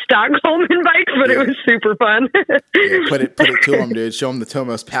little like stock Coleman bikes, but it was super fun. Put it to them, dude. Show them the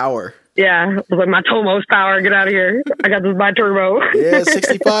Tomos power. Yeah, I was like, my Tomos power, get out of here. I got this by turbo. Yeah,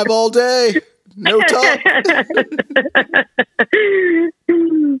 65 all day. No top.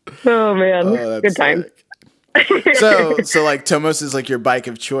 Oh, man. Good time. So like Tomos is like your bike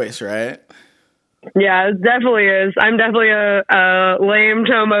of choice, right? Yeah, it definitely is. I'm definitely a lame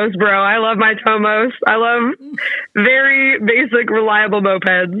Tomos bro. I love my Tomos. I love very basic, reliable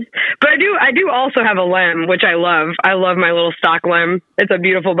mopeds. But I do also have a Lem, which I love. I love my little stock Lem. It's a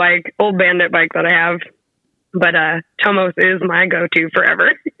beautiful bike, old Bandit bike that I have. But Tomos is my go-to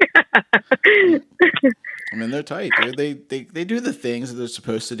forever. I mean, they're tight, dude. They do the things that they're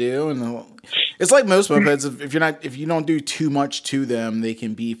supposed to do, and it's like most mopeds. If you don't do too much to them, they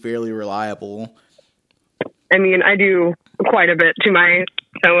can be fairly reliable. I mean, I do quite a bit to my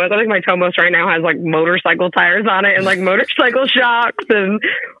Tomos. I think my Tomos right now has like motorcycle tires on it and like motorcycle shocks and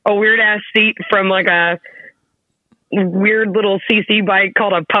a weird ass seat from like a weird little CC bike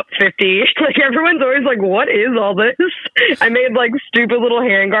called a Pup 50. Like everyone's always like, what is all this? I made like stupid little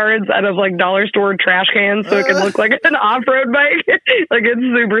handguards out of like dollar store trash cans so it can look like an off-road bike. Like it's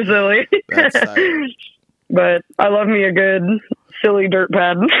super silly. That's tight. But I love me a good silly dirt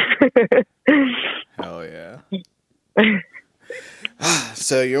pad. Hell yeah.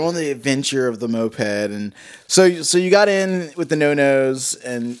 So you're on the adventure of the moped, and so you got in with the no-nos,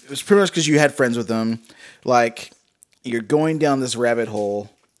 and it was pretty much because you had friends with them. Like, you're going down this rabbit hole.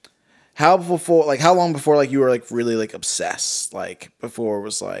 How long before like you were like really like obsessed? Like before it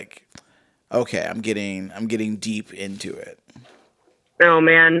was like, okay, I'm getting deep into it. Oh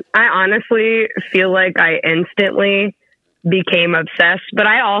man, I honestly feel like I instantly became obsessed, but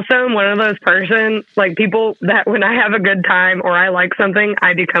I also am one of those like people that when I have a good time or I like something,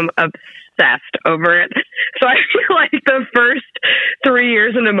 I become obsessed over it. So I feel like the first 3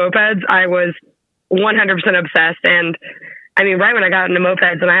 years into mopeds, I was 100% obsessed. And I mean, right when I got into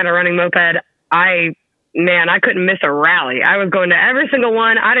mopeds and I had a running moped, I couldn't miss a rally. I was going to every single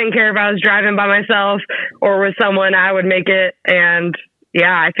one. I didn't care if I was driving by myself or with someone, I would make it. And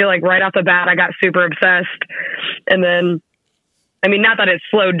yeah, I feel like right off the bat, I got super obsessed. And then, I mean, not that it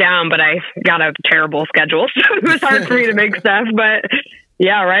slowed down, but I got a terrible schedule. So it was hard for me to make stuff. But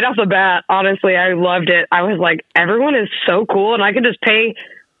yeah, right off the bat, honestly, I loved it. I was like, everyone is so cool. And I could just pay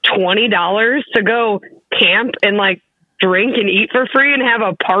 $20 to go camp and like drink and eat for free and have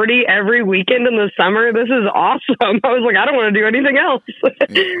a party every weekend in the summer. This is awesome. I was like, I don't want to do anything else. Like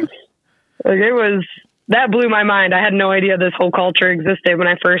that blew my mind. I had no idea this whole culture existed when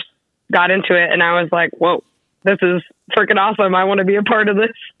I first got into it. And I was like, whoa, this is freaking awesome. I want to be a part of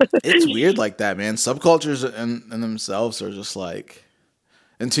this. It's weird like that, man. Subcultures in themselves are just like,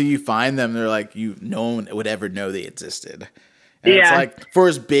 until you find them, they're like, no one would ever know they existed. And it's like, for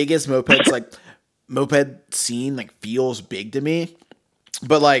as big as mopeds, like moped scene like feels big to me.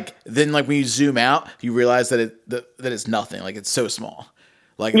 But like, then like when you zoom out, you realize that it's nothing. Like it's so small.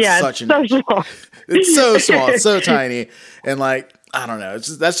 Like it's so small. It's so small. It's so tiny. And like, I don't know.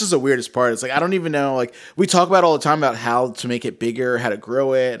 That's just the weirdest part. It's like, I don't even know. Like we talk about all the time about how to make it bigger, how to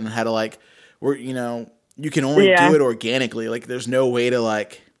grow it, and how to like, you can only do it organically. Like there's no way to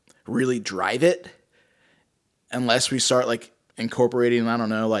like really drive it unless we start like incorporating, I don't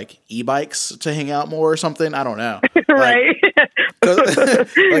know, like e-bikes to hang out more or something. I don't know. Right.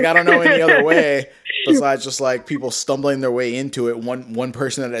 Like I don't know any other way besides just like people stumbling their way into it one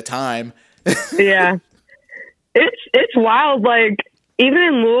person at a time. Yeah. It's wild. Like even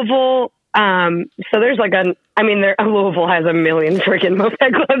in Louisville, so there's like Louisville has a million freaking moped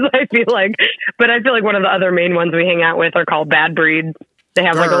clubs, I feel like, but I feel like one of the other main ones we hang out with are called Bad Breed. They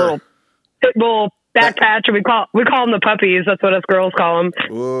have like a little pit bull back patch, and we call them the puppies. That's what us girls call them.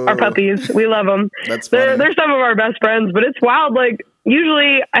 Ooh. Our puppies. We love them. They're some of our best friends, but it's wild. Like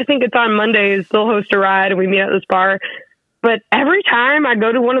usually I think it's on Mondays, they'll host a ride and we meet at this bar. But every time I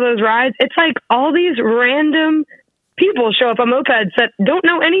go to one of those rides, it's like all these random people show up on mopeds that don't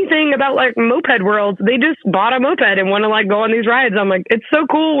know anything about like moped world. They just bought a moped and want to like go on these rides. I'm like, it's so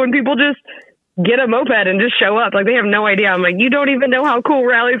cool when people just get a moped and just show up. Like they have no idea. I'm like, you don't even know how cool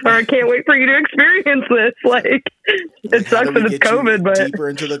rallies are. I can't wait for you to experience this. Like it sucks that it's COVID, but deeper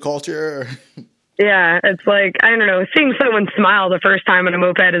into the culture. Yeah, it's like, I don't know, seeing someone smile the first time on a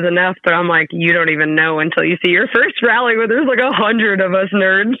moped is enough, but I'm like, you don't even know until you see your first rally where there's like 100 of us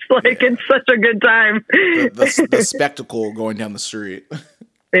nerds. Like, it's such a good time. The spectacle going down the street.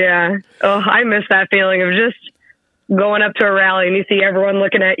 Yeah. Oh, I miss that feeling of just going up to a rally and you see everyone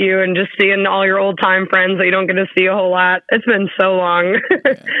looking at you and just seeing all your old time friends that you don't get to see a whole lot. It's been so long.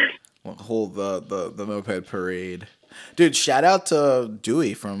 Well, hold the moped parade. Dude, shout out to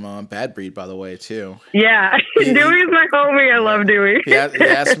Dewey from Bad Breed, by the way, too. Yeah. Dewey's my homie. I love Dewey. He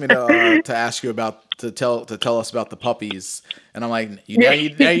asked me to ask you to tell us about the puppies, and I'm like, you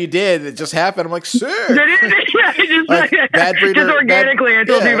did. It just happened. I'm like, sure. Bad Breed. Just organically, I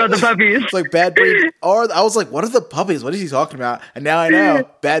told you about the puppies. It's like Bad Breed I was like, what are the puppies? What is he talking about? And now I know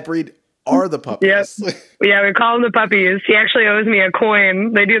Bad Breed are the puppies. Yep. Yeah, we call them the puppies. He actually owes me a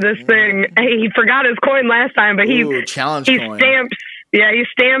coin. They do this thing. Hey, he forgot his coin last time, but he coin. stamps. Yeah, he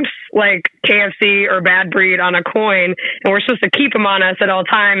stamps like KFC or Bad Breed on a coin, and we're supposed to keep them on us at all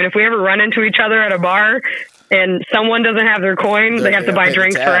time. And if we ever run into each other at a bar and someone doesn't have their coin, they have to buy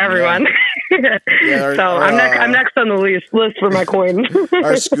drinks for everyone. Yeah. So I'm next on the list for my coin.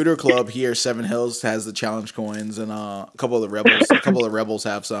 Our scooter club here, Seven Hills, has the challenge coins, and a couple of the rebels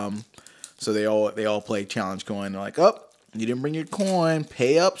have some. So they all play challenge coin. They're like, oh, you didn't bring your coin,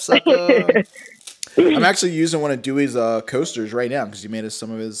 pay up, sucker. I'm actually using one of Dewey's coasters right now because he made us some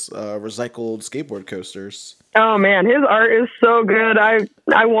of his recycled skateboard coasters. Oh man, his art is so good. I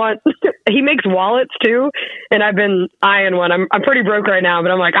want. He makes wallets too, and I've been eyeing one. I'm pretty broke right now, but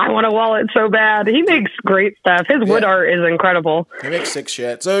I'm like, I want a wallet so bad. He makes great stuff. His wood art is incredible. He makes sick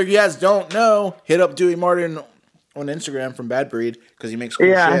shit. So if you guys don't know, hit up Dewey Martin on Instagram from Bad Breed because he makes cool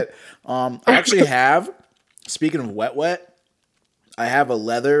shit. I actually have. Speaking of wet. I have a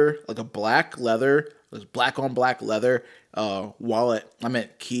leather, like a black leather, black on black leather wallet. I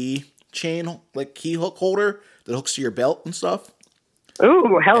meant key chain, like key hook holder that hooks to your belt and stuff.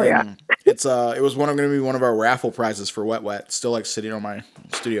 Ooh, hell yeah! It was going to be one of our raffle prizes for Wet. It's still like sitting on my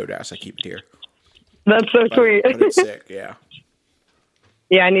studio desk. I keep it here. That's so sweet. But it's sick, yeah.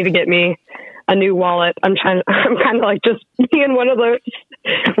 Yeah, I need to get me a new wallet. I'm kind of like just being one of those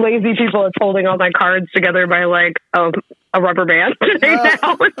lazy people that's holding all my cards together by like a rubber band right now.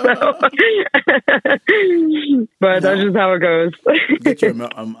 So. But that's just how it goes. Get you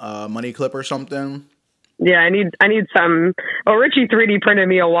a money clip or something. Yeah, I need some. Oh, Richie 3D printed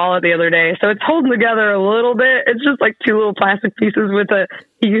me a wallet the other day, so it's holding together a little bit. It's just like two little plastic pieces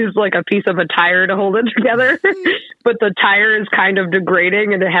he used like a piece of a tire to hold it together, but the tire is kind of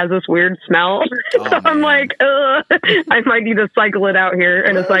degrading and it has this weird smell. So I'm like, I might need to cycle it out here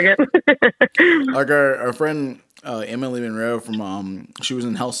in a second. Like our friend Emily Monroe from she was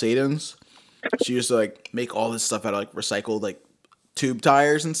in Hell Satan's. She used to like make all this stuff out of like recycled like tube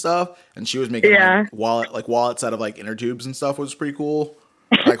tires and stuff, and she was making wallets out of like inner tubes and stuff, which was pretty cool.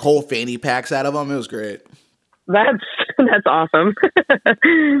 Like whole fanny packs out of them. It was great. That's awesome.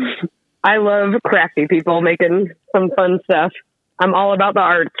 I love crafty people making some fun stuff. I'm all about the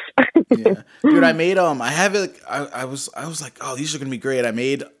arts. Yeah, dude, I made I have it. I was like, oh, these are gonna be great. I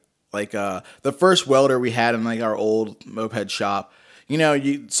made like the first welder we had in like our old moped shop. You know,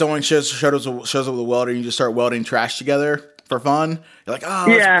 someone shows up with a welder, and you just start welding trash together for fun. You're like, oh,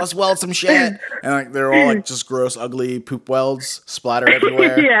 let's weld some shit. And like they're all like just gross, ugly poop welds splatter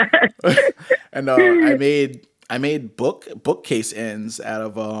everywhere. Yeah. And I made bookcase ends out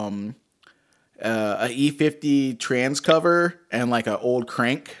of a E50 trans cover and like an old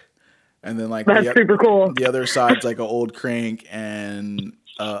crank. And then like that's super cool. The other side's like an old crank and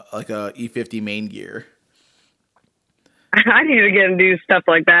like a E50 main gear. I need to get and do stuff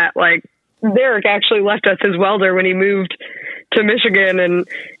like that. Like Derek actually left us his welder when he moved to Michigan, and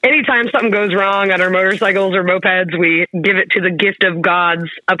anytime something goes wrong on our motorcycles or mopeds, we give it to the gift of gods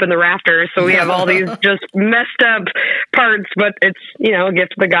up in the rafters. So we have all these just messed up parts, but it's, a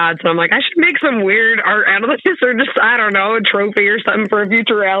gift of the gods. So I'm like, I should make some weird art out of this, or just, I don't know, a trophy or something for a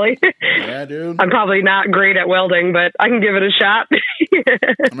future rally. Yeah, dude. I'm probably not great at welding, but I can give it a shot.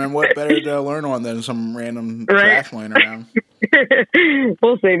 I mean, what better to learn on than some random trash laying around?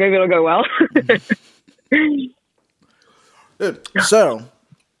 We'll see. Maybe it'll go well. So,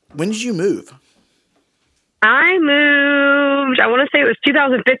 when did you move? I moved, I want to say it was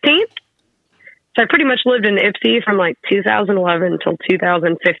 2015. So I pretty much lived in Ypsi from like 2011 until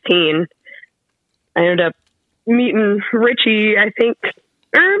 2015. I ended up meeting Richie, I think,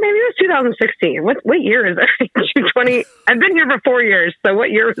 or maybe it was 2016. What year is it? I've been here for 4 years. So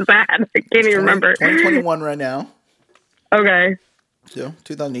what year was that? I can't even remember. 2021 right now. Okay. So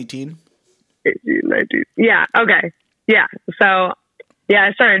 2018. 18, 19. Yeah. Okay. Yeah. So, yeah,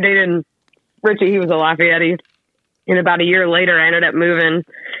 I started dating Richie, he was a Lafayette. And about a year later, I ended up moving,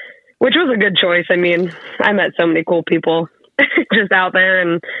 which was a good choice. I mean, I met so many cool people just out there,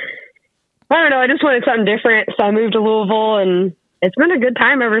 and I don't know, I just wanted something different. So I moved to Louisville, and it's been a good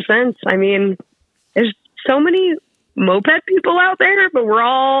time ever since. I mean, there's so many moped people out there, but we're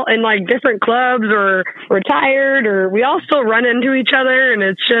all in like different clubs or retired, or we all still run into each other, and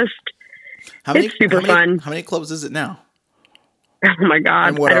it's just, it's super fun. How many clubs is it now? Oh my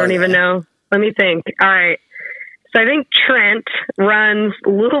God. I don't even know. Let me think. All right. So I think Trent runs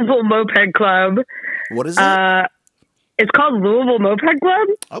Louisville Moped Club. What is it? It's called Louisville Moped Club.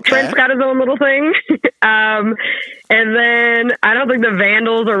 Okay. Trent's got his own little thing. And then I don't think the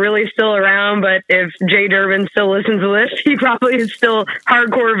Vandals are really still around, but if Jay Durbin still listens to this, he probably is still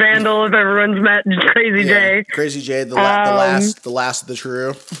hardcore Vandal if everyone's met Crazy Jay. Crazy Jay, the last of the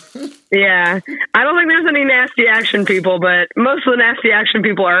true. Yeah. I don't think there's any Nasty Action people, but most of the Nasty Action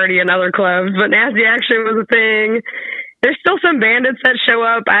people are already in other clubs. But Nasty Action was a thing. There's still some bandits that show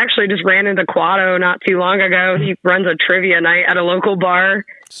up. I actually just ran into Quado not too long ago. He runs a trivia night at a local bar.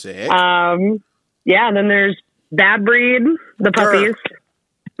 Sick. Yeah, and then there's Bad Breed, the puppies,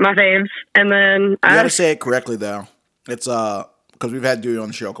 my faves. And then you gotta say it correctly though. It's because we've had Dewey on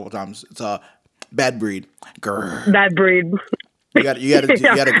the show a couple times. It's Bad Breed. Grr. Bad Breed. You gotta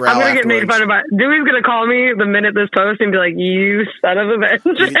growl. I'm gonna get made fun about. Dewey's gonna call me the minute this post and be like, "You son of a bitch."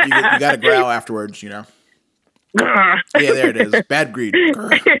 you gotta growl afterwards, you know. Yeah, there it is. Bad Breed.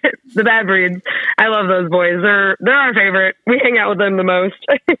 The Bad Breeds. I love those boys. They're our favorite. We hang out with them the most.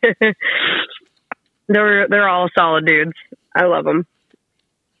 They're all solid dudes. I love them.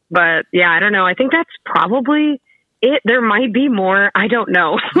 But yeah, I don't know. I think that's probably it. There might be more. I don't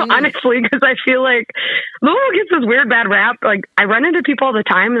know, honestly, because I feel like Louisville gets this weird bad rap. Like I run into people all the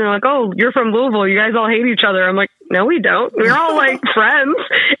time, and they're like, "Oh, you're from Louisville. You guys all hate each other." I'm like, "No, we don't. We're all like friends."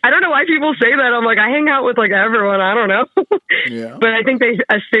 I don't know why people say that. I'm like, I hang out with like everyone. I don't know. Yeah. But I think they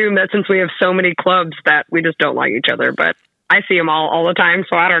assume that since we have so many clubs that we just don't like each other. But I see them all the time,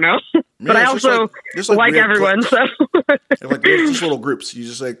 so I don't know. But I also like everyone. So like there's just little groups. You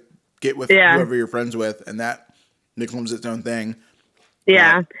just like get with whoever you're friends with, and that becomes its own thing.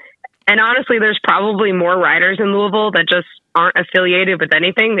 Yeah. And honestly, there's probably more riders in Louisville that just aren't affiliated with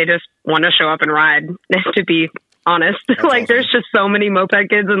anything. They just want to show up and ride, to be honest. Like awesome. There's just so many moped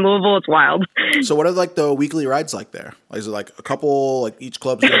kids in Louisville. It's wild. So what are like the weekly rides like there? Like, is it like a couple, like each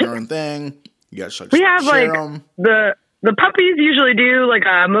club's doing their own thing? You guys like, we have share like them? The puppies usually do like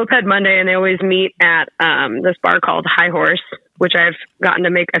a Moped Monday, and they always meet at this bar called High Horse, which I've gotten to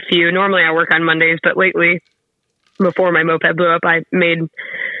make a few. Normally I work on Mondays, but lately, before my moped blew up, I made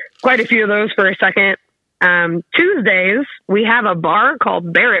quite a few of those for a second. Tuesdays, we have a bar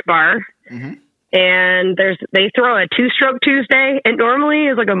called Barrett Bar. Mm-hmm. And they throw a 2-stroke Tuesday. It normally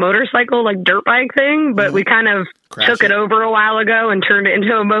is like a motorcycle, like dirt bike thing, but we kind of took it over a while ago and turned it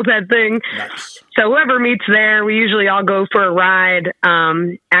into a moped thing. Nice. So whoever meets there, we usually all go for a ride.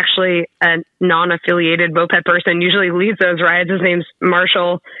 Actually, a non-affiliated moped person usually leads those rides. His name's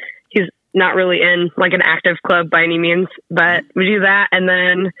Marshall. He's not really in like an active club by any means, but we do that. And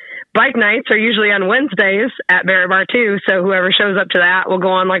then bike nights are usually on Wednesdays at Barrett Bar too. So whoever shows up to that will go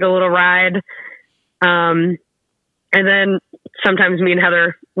on like a little ride. And then sometimes me and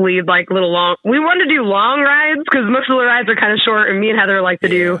Heather lead like little long. We want to do long rides because most of the rides are kind of short, and me and Heather like to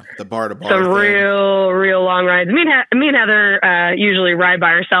do the bar to bar some thing. real long rides. Me and Heather usually ride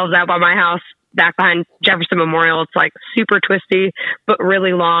by ourselves out by my house, back behind Jefferson Memorial. It's like super twisty, but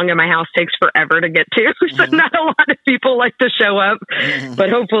really long, and my house takes forever to get to. So not a lot of people like to show up, but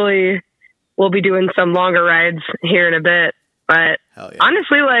hopefully we'll be doing some longer rides here in a bit. But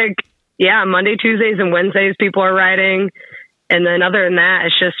honestly, like. Yeah, Monday, Tuesdays, and Wednesdays, people are riding. And then other than that,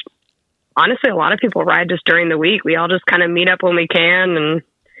 it's just, honestly, a lot of people ride just during the week. We all just kind of meet up when we can, and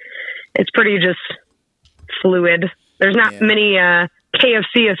it's pretty just fluid. There's not many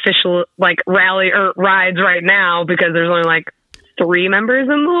KFC official, like, rally or rides right now because there's only, like, 3 members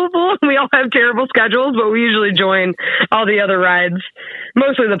in Louisville. We all have terrible schedules, but we usually join all the other rides.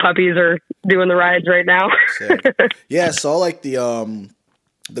 Mostly the puppies are doing the rides right now. Yeah, I saw, like,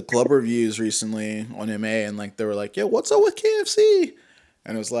 the club reviews recently on MA, and like they were like, "Yeah, what's up with KFC?"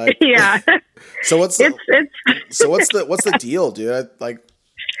 And it was like, "Yeah." So what's the deal, dude? Like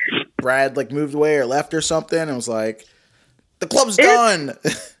Brad like moved away or left or something, and was like, "The club's done."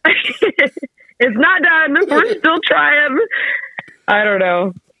 It's not done. We're still trying. I don't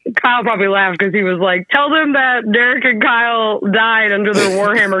know. Kyle probably laughed because he was like, "Tell them that Derek and Kyle died under their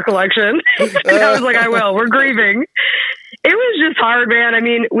Warhammer collection." And I was like, "I will. We're grieving." It was just hard, man. I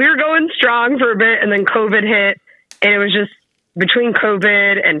mean, we were going strong for a bit, and then COVID hit, and it was just between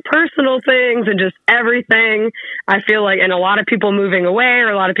COVID and personal things and just everything, I feel like, and a lot of people moving away or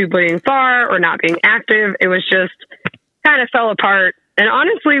a lot of people being far or not being active, it was just kind of fell apart. And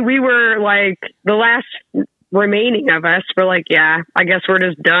honestly, we were like the last remaining of us were like, yeah, I guess we're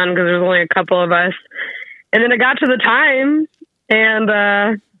just done because there's only a couple of us. And then it got to the time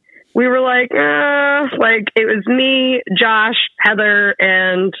and we were like it was me, Josh, Heather,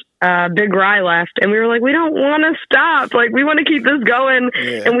 and Big Rye left. And we were like, we don't want to stop. Like, we want to keep this going.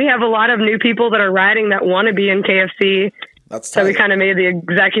 Yeah. And we have a lot of new people that are riding that want to be in KFC. That's tight. So we kind of made the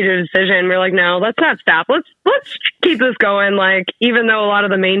executive decision. We're like, no, let's not stop. Let's keep this going. Like, even though a lot of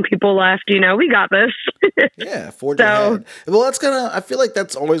the main people left, you know, we got this. Yeah, forge ahead. Well, that's I feel like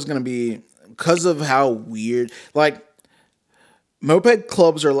that's always gonna be because of how weird, like, moped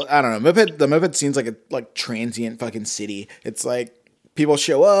clubs are. I don't know. The moped scene's like a transient fucking city. It's like people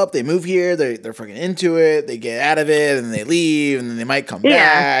show up, they move here, they're fucking into it, they get out of it, and they leave, and then they might come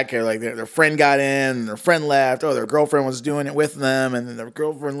back, or like their friend got in, and their friend left, or their girlfriend was doing it with them, and then their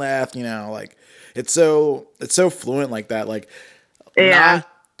girlfriend left. You know, like it's so fluent like that. Like, not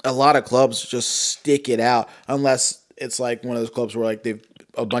a lot of clubs just stick it out unless it's like one of those clubs where like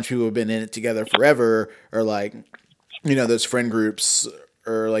a bunch of people have been in it together forever, or like, you know, those friend groups,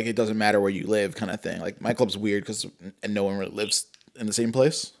 or like it doesn't matter where you live kind of thing. Like my club's weird because no one really lives in the same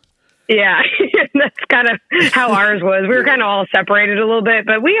place. Yeah, that's kind of how ours was. We were kind of all separated a little bit,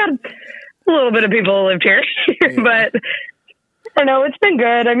 but we had a little bit of people who lived here. But I don't know, it's been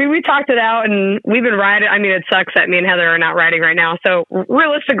good. I mean, we talked it out and we've been riding. I mean, it sucks that me and Heather are not riding right now. So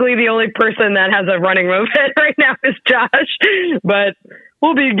realistically, the only person that has a running moped right now is Josh. But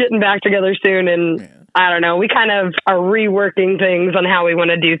we'll be getting back together soon. And I don't know, we kind of are reworking things on how we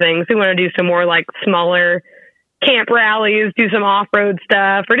want to do things. We want to do some more like smaller camp rallies, do some off-road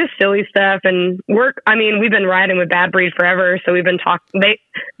stuff or just silly stuff and work. I mean, we've been riding with Bad Breed forever. So we've been talking,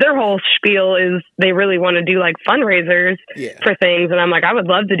 their whole spiel is they really want to do like fundraisers for things. And I'm like, I would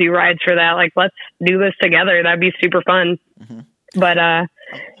love to do rides for that. Like, let's do this together. That'd be super fun. Mm-hmm. But,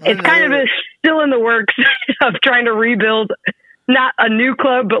 it's kind of still in the works of trying to rebuild, not a new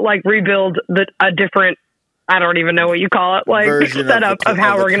club, but like rebuild a different, I don't even know what you call it, like setup of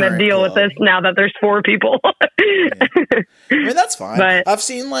how we're going to deal with this now that there's 4 people. I mean, that's fine. But I've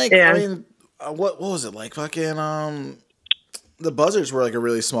seen like, I mean, what was it like? Fucking, the Buzzards were like a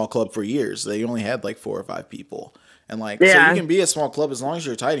really small club for years. They only had like 4 or 5 people. And like, so you can be a small club as long as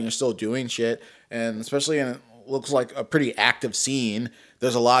you're tight and you're still doing shit. And especially in, it looks like a pretty active scene.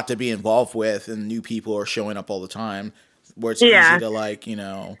 There's a lot to be involved with and new people are showing up all the time where it's easy to like, you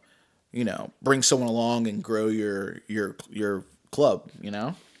know, bring someone along and grow your club, you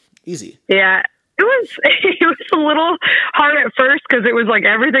know? Easy. Yeah. It was a little hard at first because it was like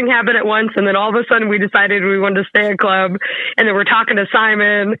everything happened at once. And then all of a sudden we decided we wanted to stay a club. And then we're talking to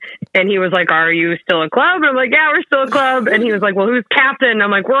Simon and he was like, are you still a club? And I'm like, yeah, we're still a club. And he was like, well, who's captain? I'm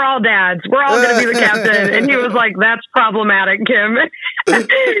like, we're all dads. We're all going to be the captain. And he was like, that's problematic, Kim.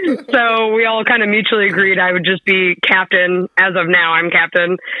 So we all kind of mutually agreed I would just be captain. As of now, I'm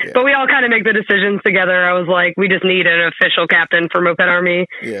captain. Yeah. But we all kind of make the decisions together. I was like, we just need an official captain for Moped Army.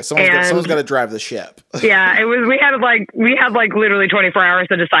 Yeah, someone's got to drive the ship. Yeah, it was. We had like literally 24 hours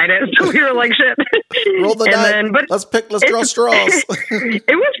to decide it. So we were like, shit. Roll the die. Let's draw straws. It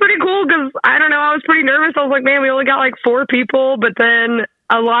was pretty cool because I don't know. I was pretty nervous. I was like, man, we only got like 4 people, but then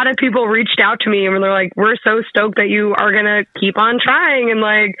a lot of people reached out to me and they're like, we're so stoked that you are gonna keep on trying. And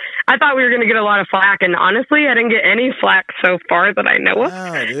like, I thought we were gonna get a lot of flack, and honestly, I didn't get any flack so far that I know of.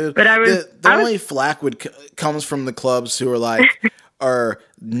 Wow, dude. But the only flack comes from the clubs who are like. Are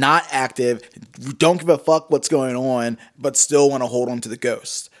not active, don't give a fuck what's going on, but still want to hold on to the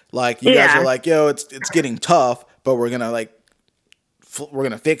ghost. Like you guys are like, yo, it's getting tough, but we're gonna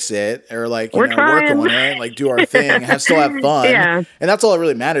fix it, or like work on it, like do our thing, still have fun. And that's all that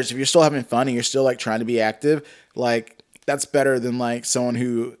really matters. If you're still having fun and you're still like trying to be active, like that's better than like someone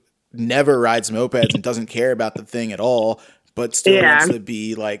who never rides mopeds and doesn't care about the thing at all, but still wants to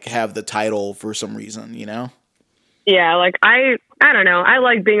be like have the title for some reason, you know? Yeah, like I don't know. I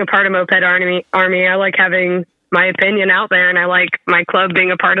like being a part of Moped Army. I like having my opinion out there, and I like my club being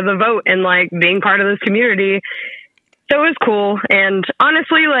a part of the vote and like being part of this community. So it was cool. And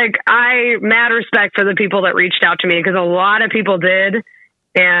honestly, like I mad respect for the people that reached out to me because a lot of people did.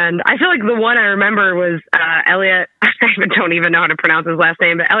 And I feel like the one I remember was Elliot. I don't even know how to pronounce his last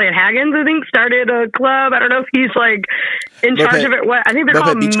name, but Elliot Haggins, I think, started a club. I don't know if he's like in charge of it. What I think they're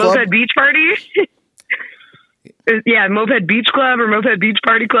called Moped Beach Party. yeah, Moped Beach Club or Moped Beach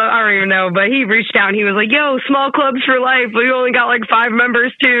Party Club. I don't even know, but he reached out and he was like, yo, small clubs for life. We only got like 5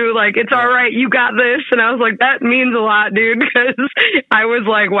 members too. Like, it's all right. You got this. And I was like, that means a lot, dude. Because I was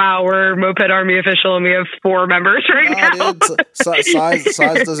like, wow, we're Moped Army official and we have 4 members right now. Dude,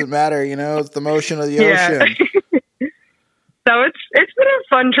 size doesn't matter. You know, it's the motion of the ocean. So it's been a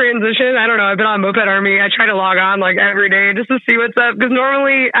fun transition. I don't know. I've been on Moped Army. I try to log on like every day just to see what's up. Because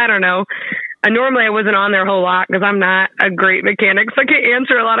normally, I don't know. Normally I wasn't on there a whole lot because I'm not a great mechanic, so I can't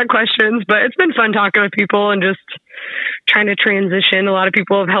answer a lot of questions, but it's been fun talking with people and just trying to transition. A lot of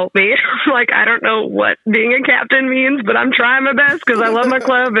people have helped me. Like, I don't know what being a captain means, but I'm trying my best because I love my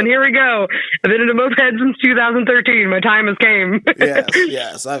club, and here we go. I've been into Moped since 2013. My time has came.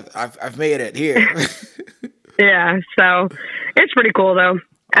 Yes, I've made it here. Yeah, so it's pretty cool though.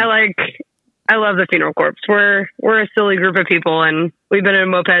 I love the Funeral Corps. We're a silly group of people, and we've been in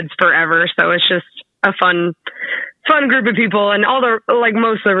mopeds forever. So it's just a fun group of people, and all the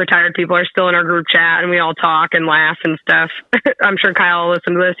most of the retired people are still in our group chat, and we all talk and laugh and stuff. I'm sure Kyle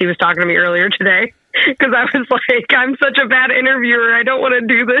listened to this. He was talking to me earlier today because I was like, I'm such a bad interviewer. I don't want to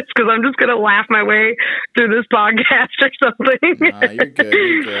do this because I'm just going to laugh my way through this podcast or something. Nah, you're good.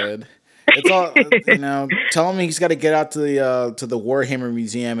 You're good. It's all, you know. Tell him he's got to get out to the Warhammer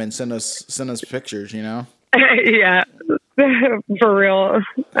Museum and send us pictures. You know. Yeah, for real.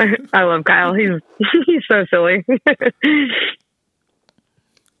 I love Kyle. He's so silly.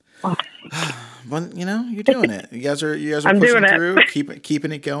 But you know, you're doing it. You guys are I'm pushing doing through,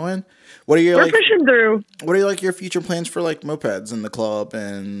 keeping it going. What are We're pushing through. What are your future plans for like mopeds and the club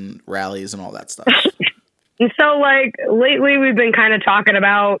and rallies and all that stuff? So lately we've been kind of talking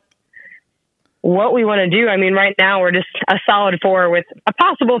about what we want to do. I mean, right now we're just a solid 4 with a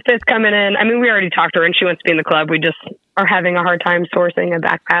possible 5th coming in. I mean, we already talked to her and she wants to be in the club. We just are having a hard time sourcing a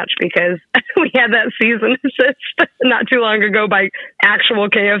back patch because we had that season assist not too long ago by actual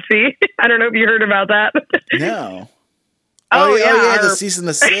KFC. I don't know if you heard about that. No. Oh yeah, the cease and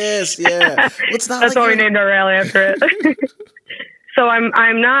assist. Yeah. That's why we named our rally after it. So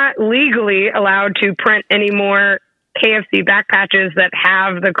I'm not legally allowed to print any more KFC back patches that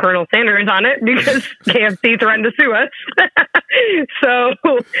have the Colonel Sanders on it because KFC threatened to sue us. So,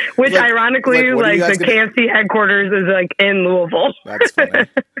 which ironically, the KFC headquarters is in Louisville. That's funny.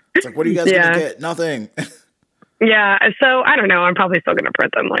 It's like, what are you guys going to get? Nothing. Yeah. So I don't know. I'm probably still going to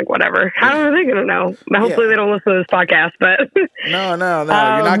print them. Whatever. How are they going to know? Hopefully they don't listen to this podcast, but no. You're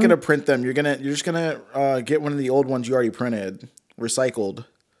not going to print them. You're just going to get one of the old ones you already printed, recycled.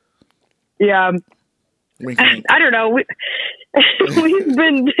 Yeah. Wink, wink. I don't know. We've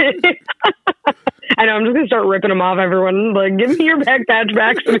been. I know. I'm just gonna start ripping them off. Everyone, give me your back patch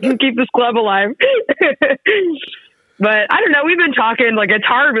back so we can keep this club alive. But I don't know. We've been talking. It's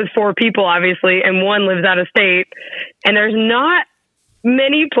hard with 4 people, obviously, and one lives out of state, and there's not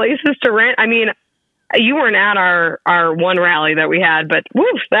many places to rent. I mean, you weren't at our one rally that we had, but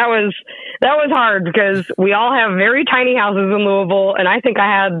that was hard because we all have very tiny houses in Louisville, and I think I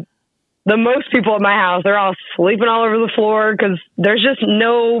had the most people at my house. They're all sleeping all over the floor because there's just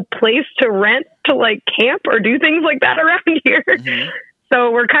no place to rent to camp or do things like that around here. Mm-hmm.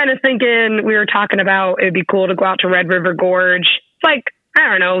 So we're kind of thinking, we were talking about it'd be cool to go out to Red River Gorge. It's I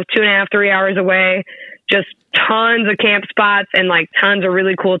don't know, 2.5, 3 hours away. Just tons of camp spots and tons of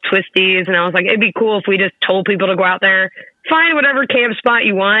really cool twisties. And I was like, it'd be cool if we just told people to go out there, find whatever camp spot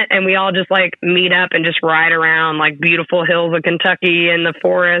you want, and we all just meet up and just ride around beautiful hills of Kentucky and the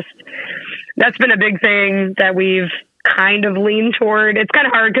forest. That's been a big thing that we've kind of leaned toward. It's kind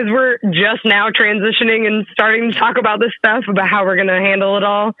of hard because we're just now transitioning and starting to talk about this stuff about how we're going to handle it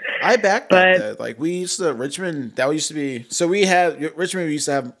all. I back that. We used to Richmond. That used to be so. We had Richmond. We used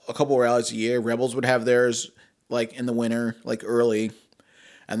to have a couple of rallies a year. Rebels would have theirs in the winter, early,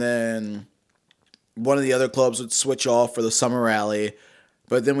 and then one of the other clubs would switch off for the summer rally.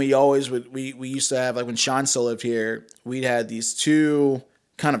 But then we used to have when Sean still lived here. We'd had these 2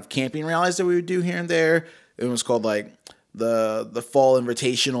 kind of camping rallies that we would do here and there. It was called the Fall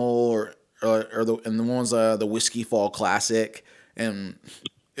Invitational and the one was the Whiskey Fall Classic, and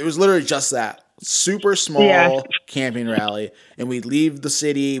it was literally just that super small camping rally. And we'd leave the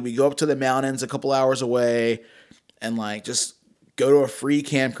city, we go up to the mountains a couple hours away, and just go to a free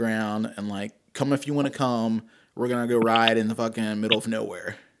campground and come if you want to come. We're gonna go ride in the fucking middle of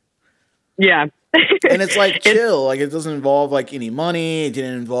nowhere. Yeah, and it's chill. It doesn't involve any money. It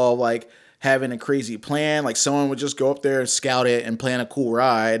didn't involve having a crazy plan. Someone would just go up there and scout it and plan a cool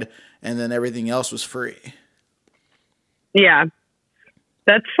ride, and then everything else was free. Yeah.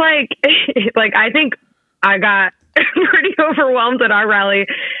 That's I think I got pretty overwhelmed at our rally.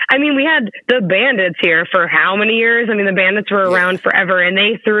 I mean, we had the Bandits here for how many years? I mean, the Bandits were around forever, and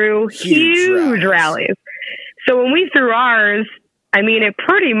they threw huge rallies. So when we threw ours, I mean, it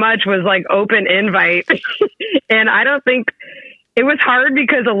pretty much was like open invite. And I don't think it was hard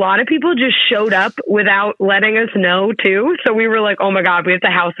because a lot of people just showed up without letting us know too. So we were like, oh my God, we have to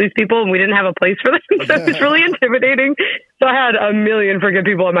house these people, and we didn't have a place for them. So it's really intimidating. So I had a million freaking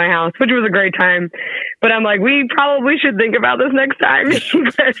people at my house, which was a great time. But I'm like, we probably should think about this next time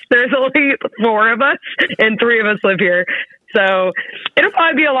because there's only 4 of us and 3 of us live here. So it'll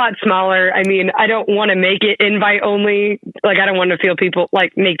probably be a lot smaller. I mean, I don't want to make it invite only. Like, I don't want to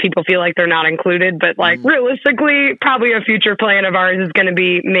make people feel like they're not included. But like realistically, probably a future plan of ours is going to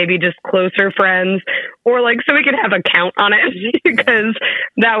be maybe just closer friends, or like so we can have a count on it because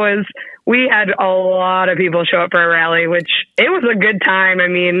we had a lot of people show up for a rally, which it was a good time. I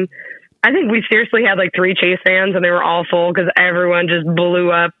mean, I think we seriously had like 3 Chase fans, and they were all full because everyone just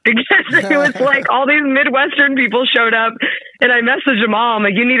blew up because it was like all these Midwestern people showed up. And I messaged them all. I'm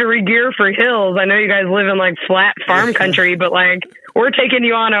like, you need to re-gear for hills. I know you guys live in like flat farm country, but like we're taking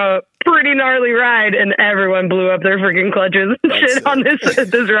you on a pretty gnarly ride. And everyone blew up their freaking clutches and shit on this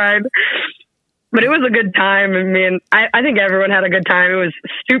ride. But it was a good time. I mean, I think everyone had a good time. It was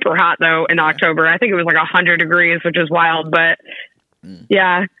super hot though in October. I think it was like 100 degrees, which is wild, but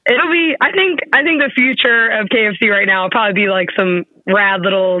yeah, it'll be, I think the future of KFC right now will probably be like some rad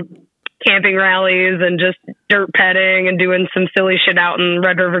little camping rallies and just dirt petting and doing some silly shit out in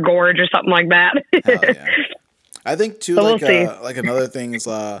Red River Gorge or something like that. Yeah. I think too, so like another thing is,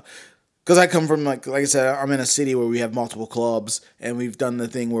 cause I come from like I said, I'm in a city where we have multiple clubs, and we've done the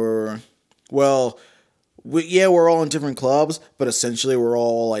thing where, we're all in different clubs, but essentially we're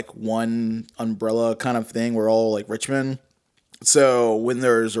all like one umbrella kind of thing. We're all like Richmond. So when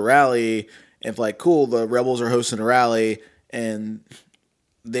there's a rally, if like, cool, the Rebels are hosting a rally, and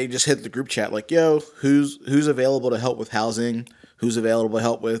they just hit the group chat like, yo, who's available to help with housing? Who's available to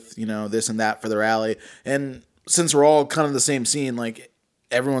help with, this and that for the rally? And since we're all kind of the same scene, like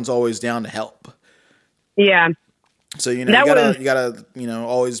everyone's always down to help. Yeah. So, you gotta,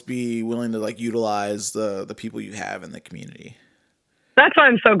 always be willing to like utilize the people you have in the community. That's why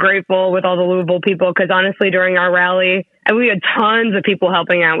I'm so grateful with all the Louisville people, because honestly, during our rally, and we had tons of people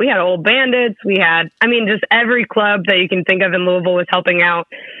helping out. We had old Bandits. We had, just every club that you can think of in Louisville was helping out.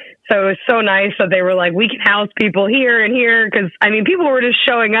 So it was so nice that they were like, we can house people here and here. Because, people were just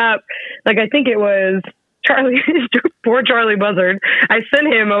showing up. Like, I think it was poor Charlie Buzzard. I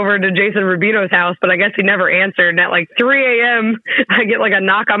sent him over to Jason Rubino's house, but I guess he never answered. And at like 3 a.m., I get like a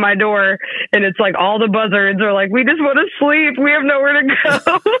knock on my door, and it's like all the Buzzards are like, we just want to sleep. We have nowhere to go.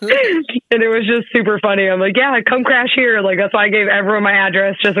 And it was just super funny. I'm like, yeah, come crash here. Like, that's why I gave everyone my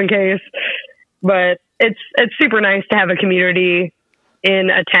address just in case. But it's super nice to have a community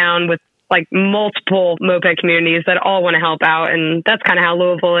in a town with like multiple moped communities that all want to help out. And that's kind of how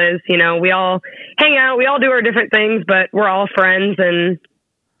Louisville is. We all hang out, we all do our different things, but we're all friends, and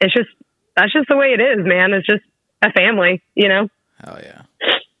that's just the way it is, man. It's just a family, Hell yeah.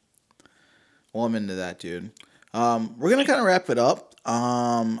 Well, I'm into that, dude. We're going to kind of wrap it up.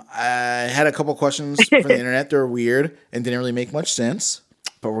 I had a couple questions from the internet. They're weird and didn't really make much sense,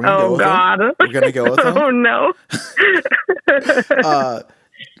 but we're going to go with them. We're going to go with them. Oh no.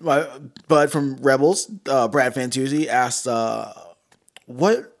 Bud from Rebels, Brad Fantuzzi asked,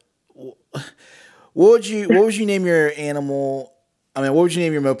 what would you name your animal? What would you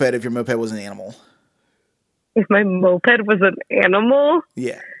name your moped if your moped was an animal? If my moped was an animal?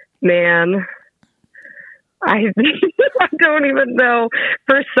 Yeah. Man, I don't even know.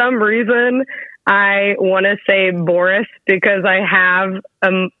 For some reason, I want to say Boris because I have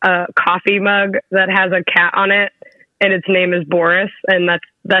a coffee mug that has a cat on it, and its name is Boris, and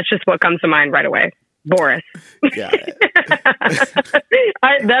that's just what comes to mind right away. Boris. Got it.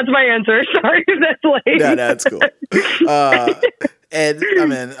 That's my answer. Sorry if that's late. No, that's cool. And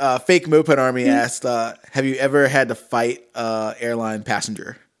Fake Moped Army asked, have you ever had to fight airline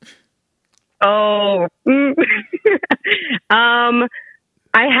passenger? Oh, I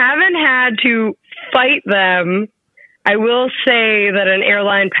haven't had to fight them. I will say that an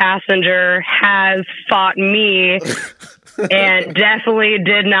airline passenger has fought me and definitely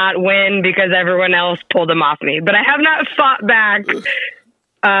did not win because everyone else pulled them off me. But I have not fought back.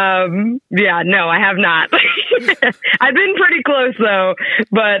 No, I have not. I've been pretty close though,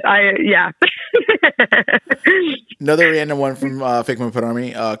 but yeah. Another random one from Fake Moped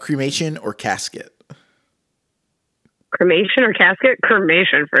Army, cremation or casket? Cremation or casket?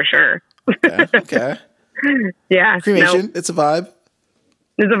 Cremation for sure. Okay. Yeah. Cremation. Nope. It's a vibe.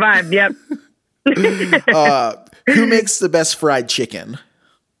 It's a vibe. Yep. Who makes the best fried chicken?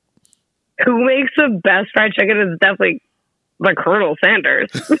 Who makes the best fried chicken is definitely the Colonel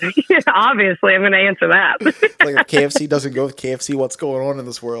Sanders. Obviously, I'm going to answer that. Like if KFC doesn't go with KFC, what's going on in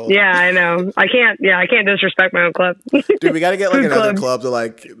this world? Yeah, I know. I can't disrespect my own club. Dude, we got to get like Food another club. club to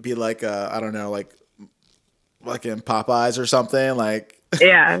like be like I don't know, like in Popeyes or something. Like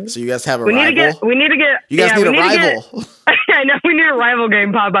Yeah. so you guys have a We rival. need to get. You guys need a rival. I know we need a rival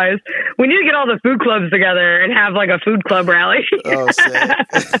game, Popeyes. We need to get all the food clubs together and have like a food club rally. Oh, sick.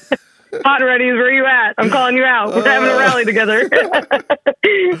 Hot and Ready's, where you at? I'm calling you out. We're having a rally together.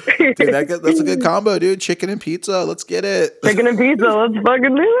 Dude, that's a good combo, dude. Chicken and pizza. Let's get it. Chicken and pizza. Let's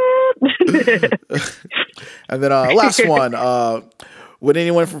fucking do it. And then last one. Would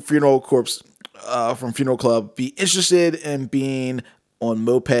anyone from Funeral Club be interested in being on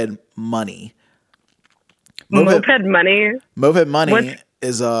Moped Money? Moped Money. Moped Money What's-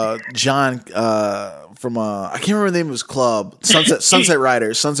 is John from I can't remember the name of his club. Sunset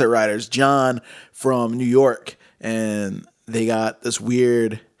Riders. John from New York, and they got this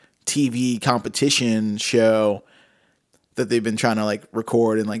weird TV competition show that they've been trying to like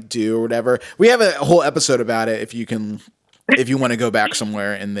record and like do or whatever. We have a whole episode about it if you want to go back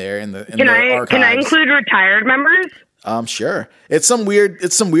somewhere in there in the archives. Can I include retired members? Sure. It's some weird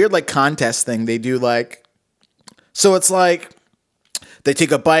like contest thing they do. Like, so it's like they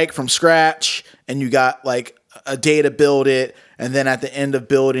take a bike from scratch and you got like a day to build it. And then at the end of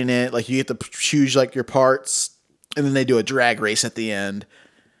building it, like you get to choose like your parts, and then they do a drag race at the end.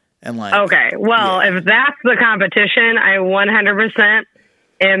 And like, Okay. Well, yeah. if that's the competition, I 100%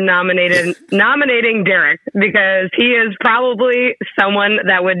 am nominating Derek, because he is probably someone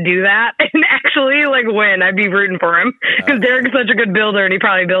that would do that and actually like win. I'd be rooting for him because Derek's such a good builder and he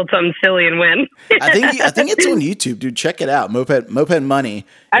probably built something silly and win. I think it's on YouTube, dude. Check it out. Moped Money.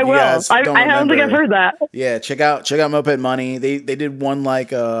 I If you will. guys I don't think remember- I've heard that. Yeah, check out Moped Money. They did one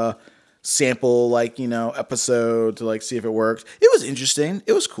like sample like, episode to like see if it worked. It was interesting.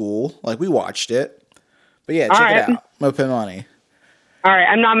 It was cool. Like we watched it. But yeah, check it out. Moped Money. All right,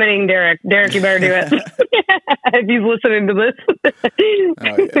 I'm nominating Derek. Derek, you better do it. If he's listening to this.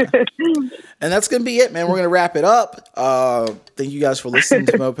 Oh, yeah. And that's going to be it, man. We're going to wrap it up. Thank you guys for listening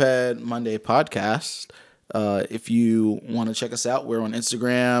to Moped Monday podcast. If you want to check us out, we're on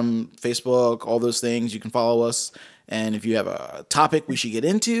Instagram, Facebook, all those things. You can follow us. And if you have a topic we should get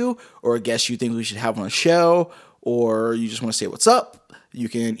into or a guest you think we should have on a show, or you just want to say what's up, you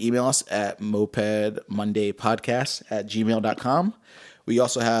can email us at mopedmondaypodcast@gmail.com. We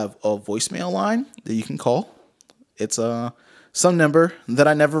also have a voicemail line that you can call. It's some number that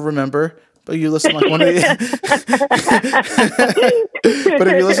I never remember, but you listen like one of the But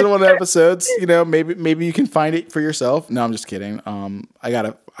if you listen to one of the episodes, maybe you can find it for yourself. No, I'm just kidding. I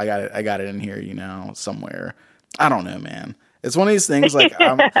got it in here, somewhere. I don't know, man. It's one of these things like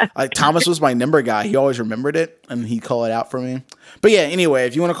Thomas was my number guy. He always remembered it and he'd call it out for me. But yeah, anyway,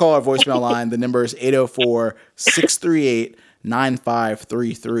 if you want to call our voicemail line, the number is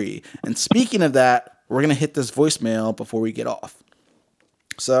 804-638-9533. And speaking of that, we're going to hit this voicemail before we get off.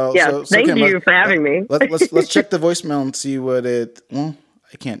 So thank you for having me. Let's check the voicemail and see what it. Well,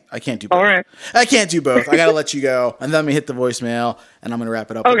 I can't do both. All right. I can't do both. I gotta let you go, and then let me hit the voicemail, and I'm gonna wrap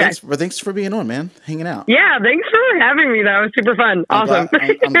it up. Okay. But thanks for being on, man, hanging out. Yeah, thanks for having me. That was super fun. Awesome.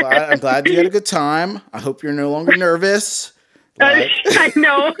 I'm glad you had a good time. I hope you're no longer nervous. I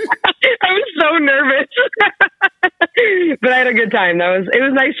know. I was so nervous, but I had a good time. It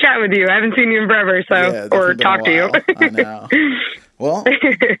was nice chatting with you. I haven't seen you in forever, or talked to you. I know. Well,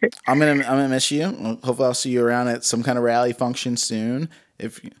 I'm gonna miss you. Hopefully, I'll see you around at some kind of rally function soon.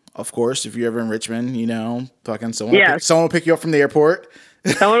 If you're ever in Richmond, fucking someone will pick you up from the airport.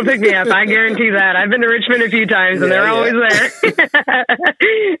 Someone will pick me up. I guarantee that. I've been to Richmond a few times, and they're always there.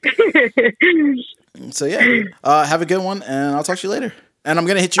 So yeah, dude. Have a good one, and I'll talk to you later. And I'm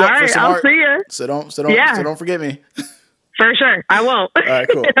gonna hit you up for some I'll art. See you. So don't forget me. For sure, I won't. All right,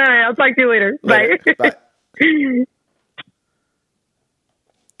 cool. All right, I'll talk to you later. Bye. Bye.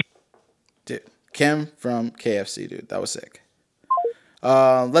 Dude, Kim from KFC, dude, that was sick.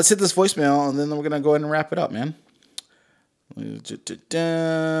 Let's hit this voicemail, and then we're gonna go ahead and wrap it up, man. Right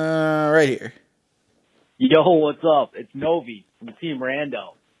here. Yo, what's up? It's Novi from Team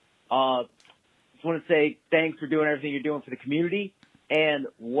Rando. Just want to say thanks for doing everything you're doing for the community. And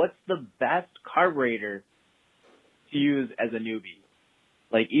what's the best carburetor to use as a newbie?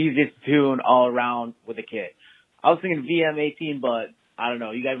 Like, easiest to tune all around with a kit. I was thinking VM18, but I don't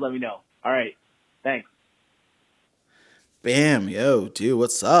know. You guys let me know. All right. Thanks. Bam. Yo, dude,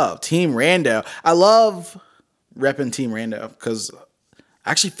 what's up? Team Rando. I love repping Team Rando because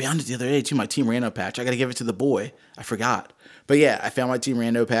I actually found it the other day too, my Team Rando patch. I got to give it to the boy. I forgot. But yeah, I found my Team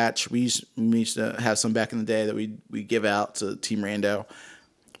Rando patch. We used to have some back in the day that we give out to Team Rando.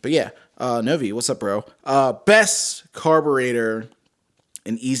 But yeah, Novi, what's up, bro? Best carburetor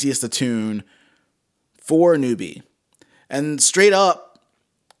and easiest to tune for a newbie. And straight up,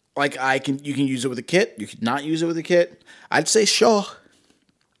 like you can use it with a kit. You could not use it with a kit. I'd say Shaw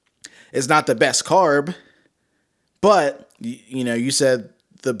is not the best carb, but you said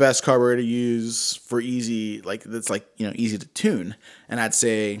the best carburetor to use for easy, like that's like, easy to tune. And I'd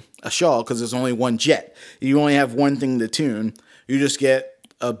say a Shaw because there's only one jet. You only have one thing to tune. You just get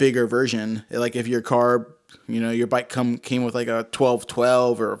a bigger version. Like if your carb, your bike came with like a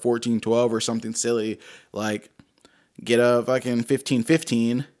 1212 or a 1412 or something silly, like get a fucking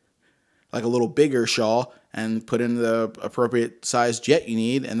 1515, like a little bigger Shaw, and put in the appropriate size jet you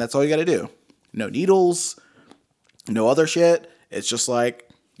need, and that's all you got to do. No needles, no other shit. It's just like,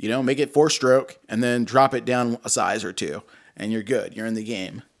 make it 4-stroke and then drop it down a size or two, and you're good. You're in the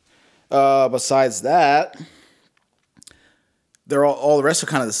game. Besides that, they're all the rest are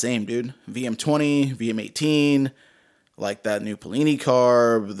kind of the same, dude. VM20, VM18, like that new Polini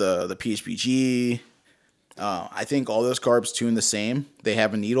carb, the PHPG. I think all those carbs tune the same. They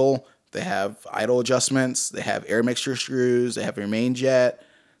have a needle. They have idle adjustments. They have air mixture screws. They have your main jet.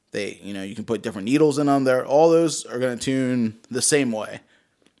 They, you can put different needles in them there. All those are going to tune the same way.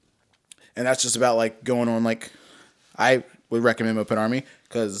 And that's just about like going on, like, I would recommend Moped Army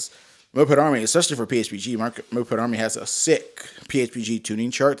because Moped Army, especially for PHPG, Moped Army has a sick PHPG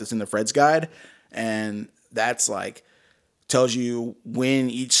tuning chart that's in the Fred's guide. And that's like, tells you when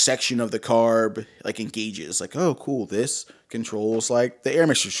each section of the carb like engages. Like, oh, cool, this controls like the air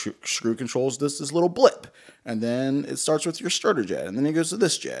mixture screw controls this little blip, and then it starts with your starter jet, and then it goes to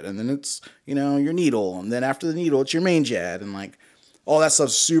this jet, and then it's your needle, and then after the needle it's your main jet, and like all that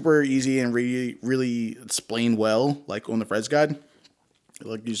stuff's super easy and really really explained well, like on the Fred's guide.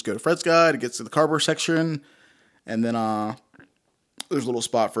 Like you just go to Fred's guide, it gets to the carburetor section, and then there's a little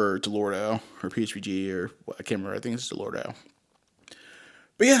spot for Delordo or PHPG or I can't remember. I think it's Delordo.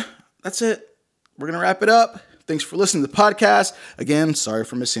 But yeah, that's it. We're going to wrap it up. Thanks for listening to the podcast. Again, sorry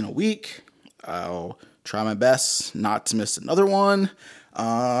for missing a week. I'll try my best not to miss another one.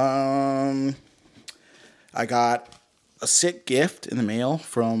 I got a sick gift in the mail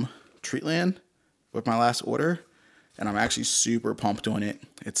from Treatland with my last order, and I'm actually super pumped on it.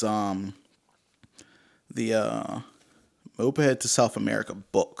 It's the Moped to South America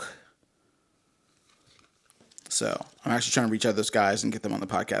book. So I'm actually trying to reach out to those guys and get them on the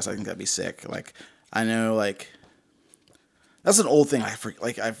podcast. I think that'd be sick. Like, I know, like, that's an old thing. I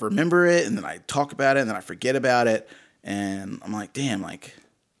remember it, and then I talk about it, and then I forget about it, and I'm like, damn, like,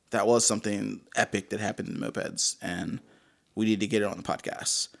 that was something epic that happened in mopeds, and we need to get it on the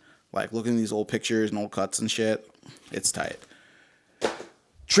podcast. Like, looking at these old pictures and old cuts and shit, it's tight.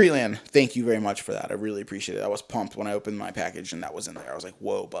 Treatland, thank you very much for that. I really appreciate it. I was pumped when I opened my package and that was in there. I was like,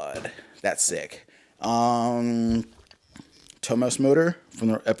 whoa, bud, that's sick. Tomos Motor from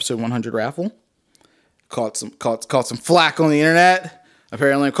the episode 100 raffle. Caught some flack on the internet.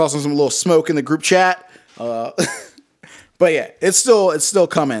 Apparently causing some little smoke in the group chat. But yeah, it's still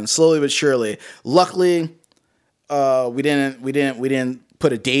coming slowly but surely. Luckily, we didn't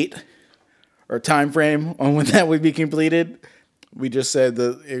put a date or time frame on when that would be completed. We just said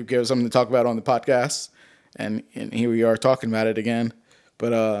that it gave us something to talk about on the podcast, and here we are talking about it again.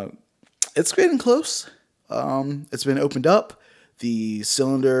 But it's getting close. It's been opened up. The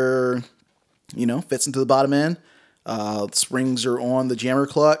cylinder, fits into the bottom end. Springs are on the jammer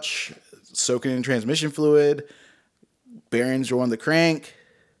clutch, soaking in transmission fluid. Bearings are on the crank.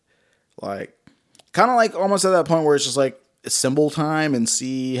 Like, kind of like almost at that point where it's just like assemble time and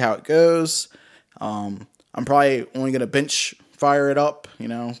see how it goes. I'm probably only going to bench fire it up,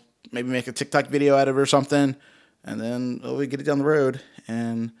 maybe make a TikTok video out of it or something. And then we get it down the road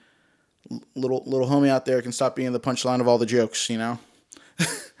and little homie out there can stop being the punchline of all the jokes,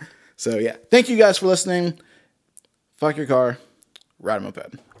 So yeah, thank you guys for listening. Fuck your car, ride a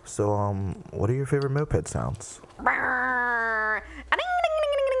moped. So, what are your favorite moped sounds? Fuck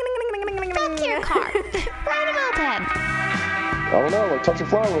your car. Ride a moped. I don't know, like touch a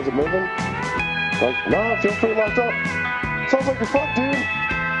flower, was it moving? Like, nah, it feels pretty locked up. Sounds like you're fucked, dude.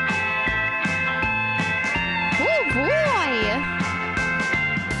 Oh boy.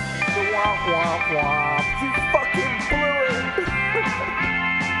 Wah, wah, wah. You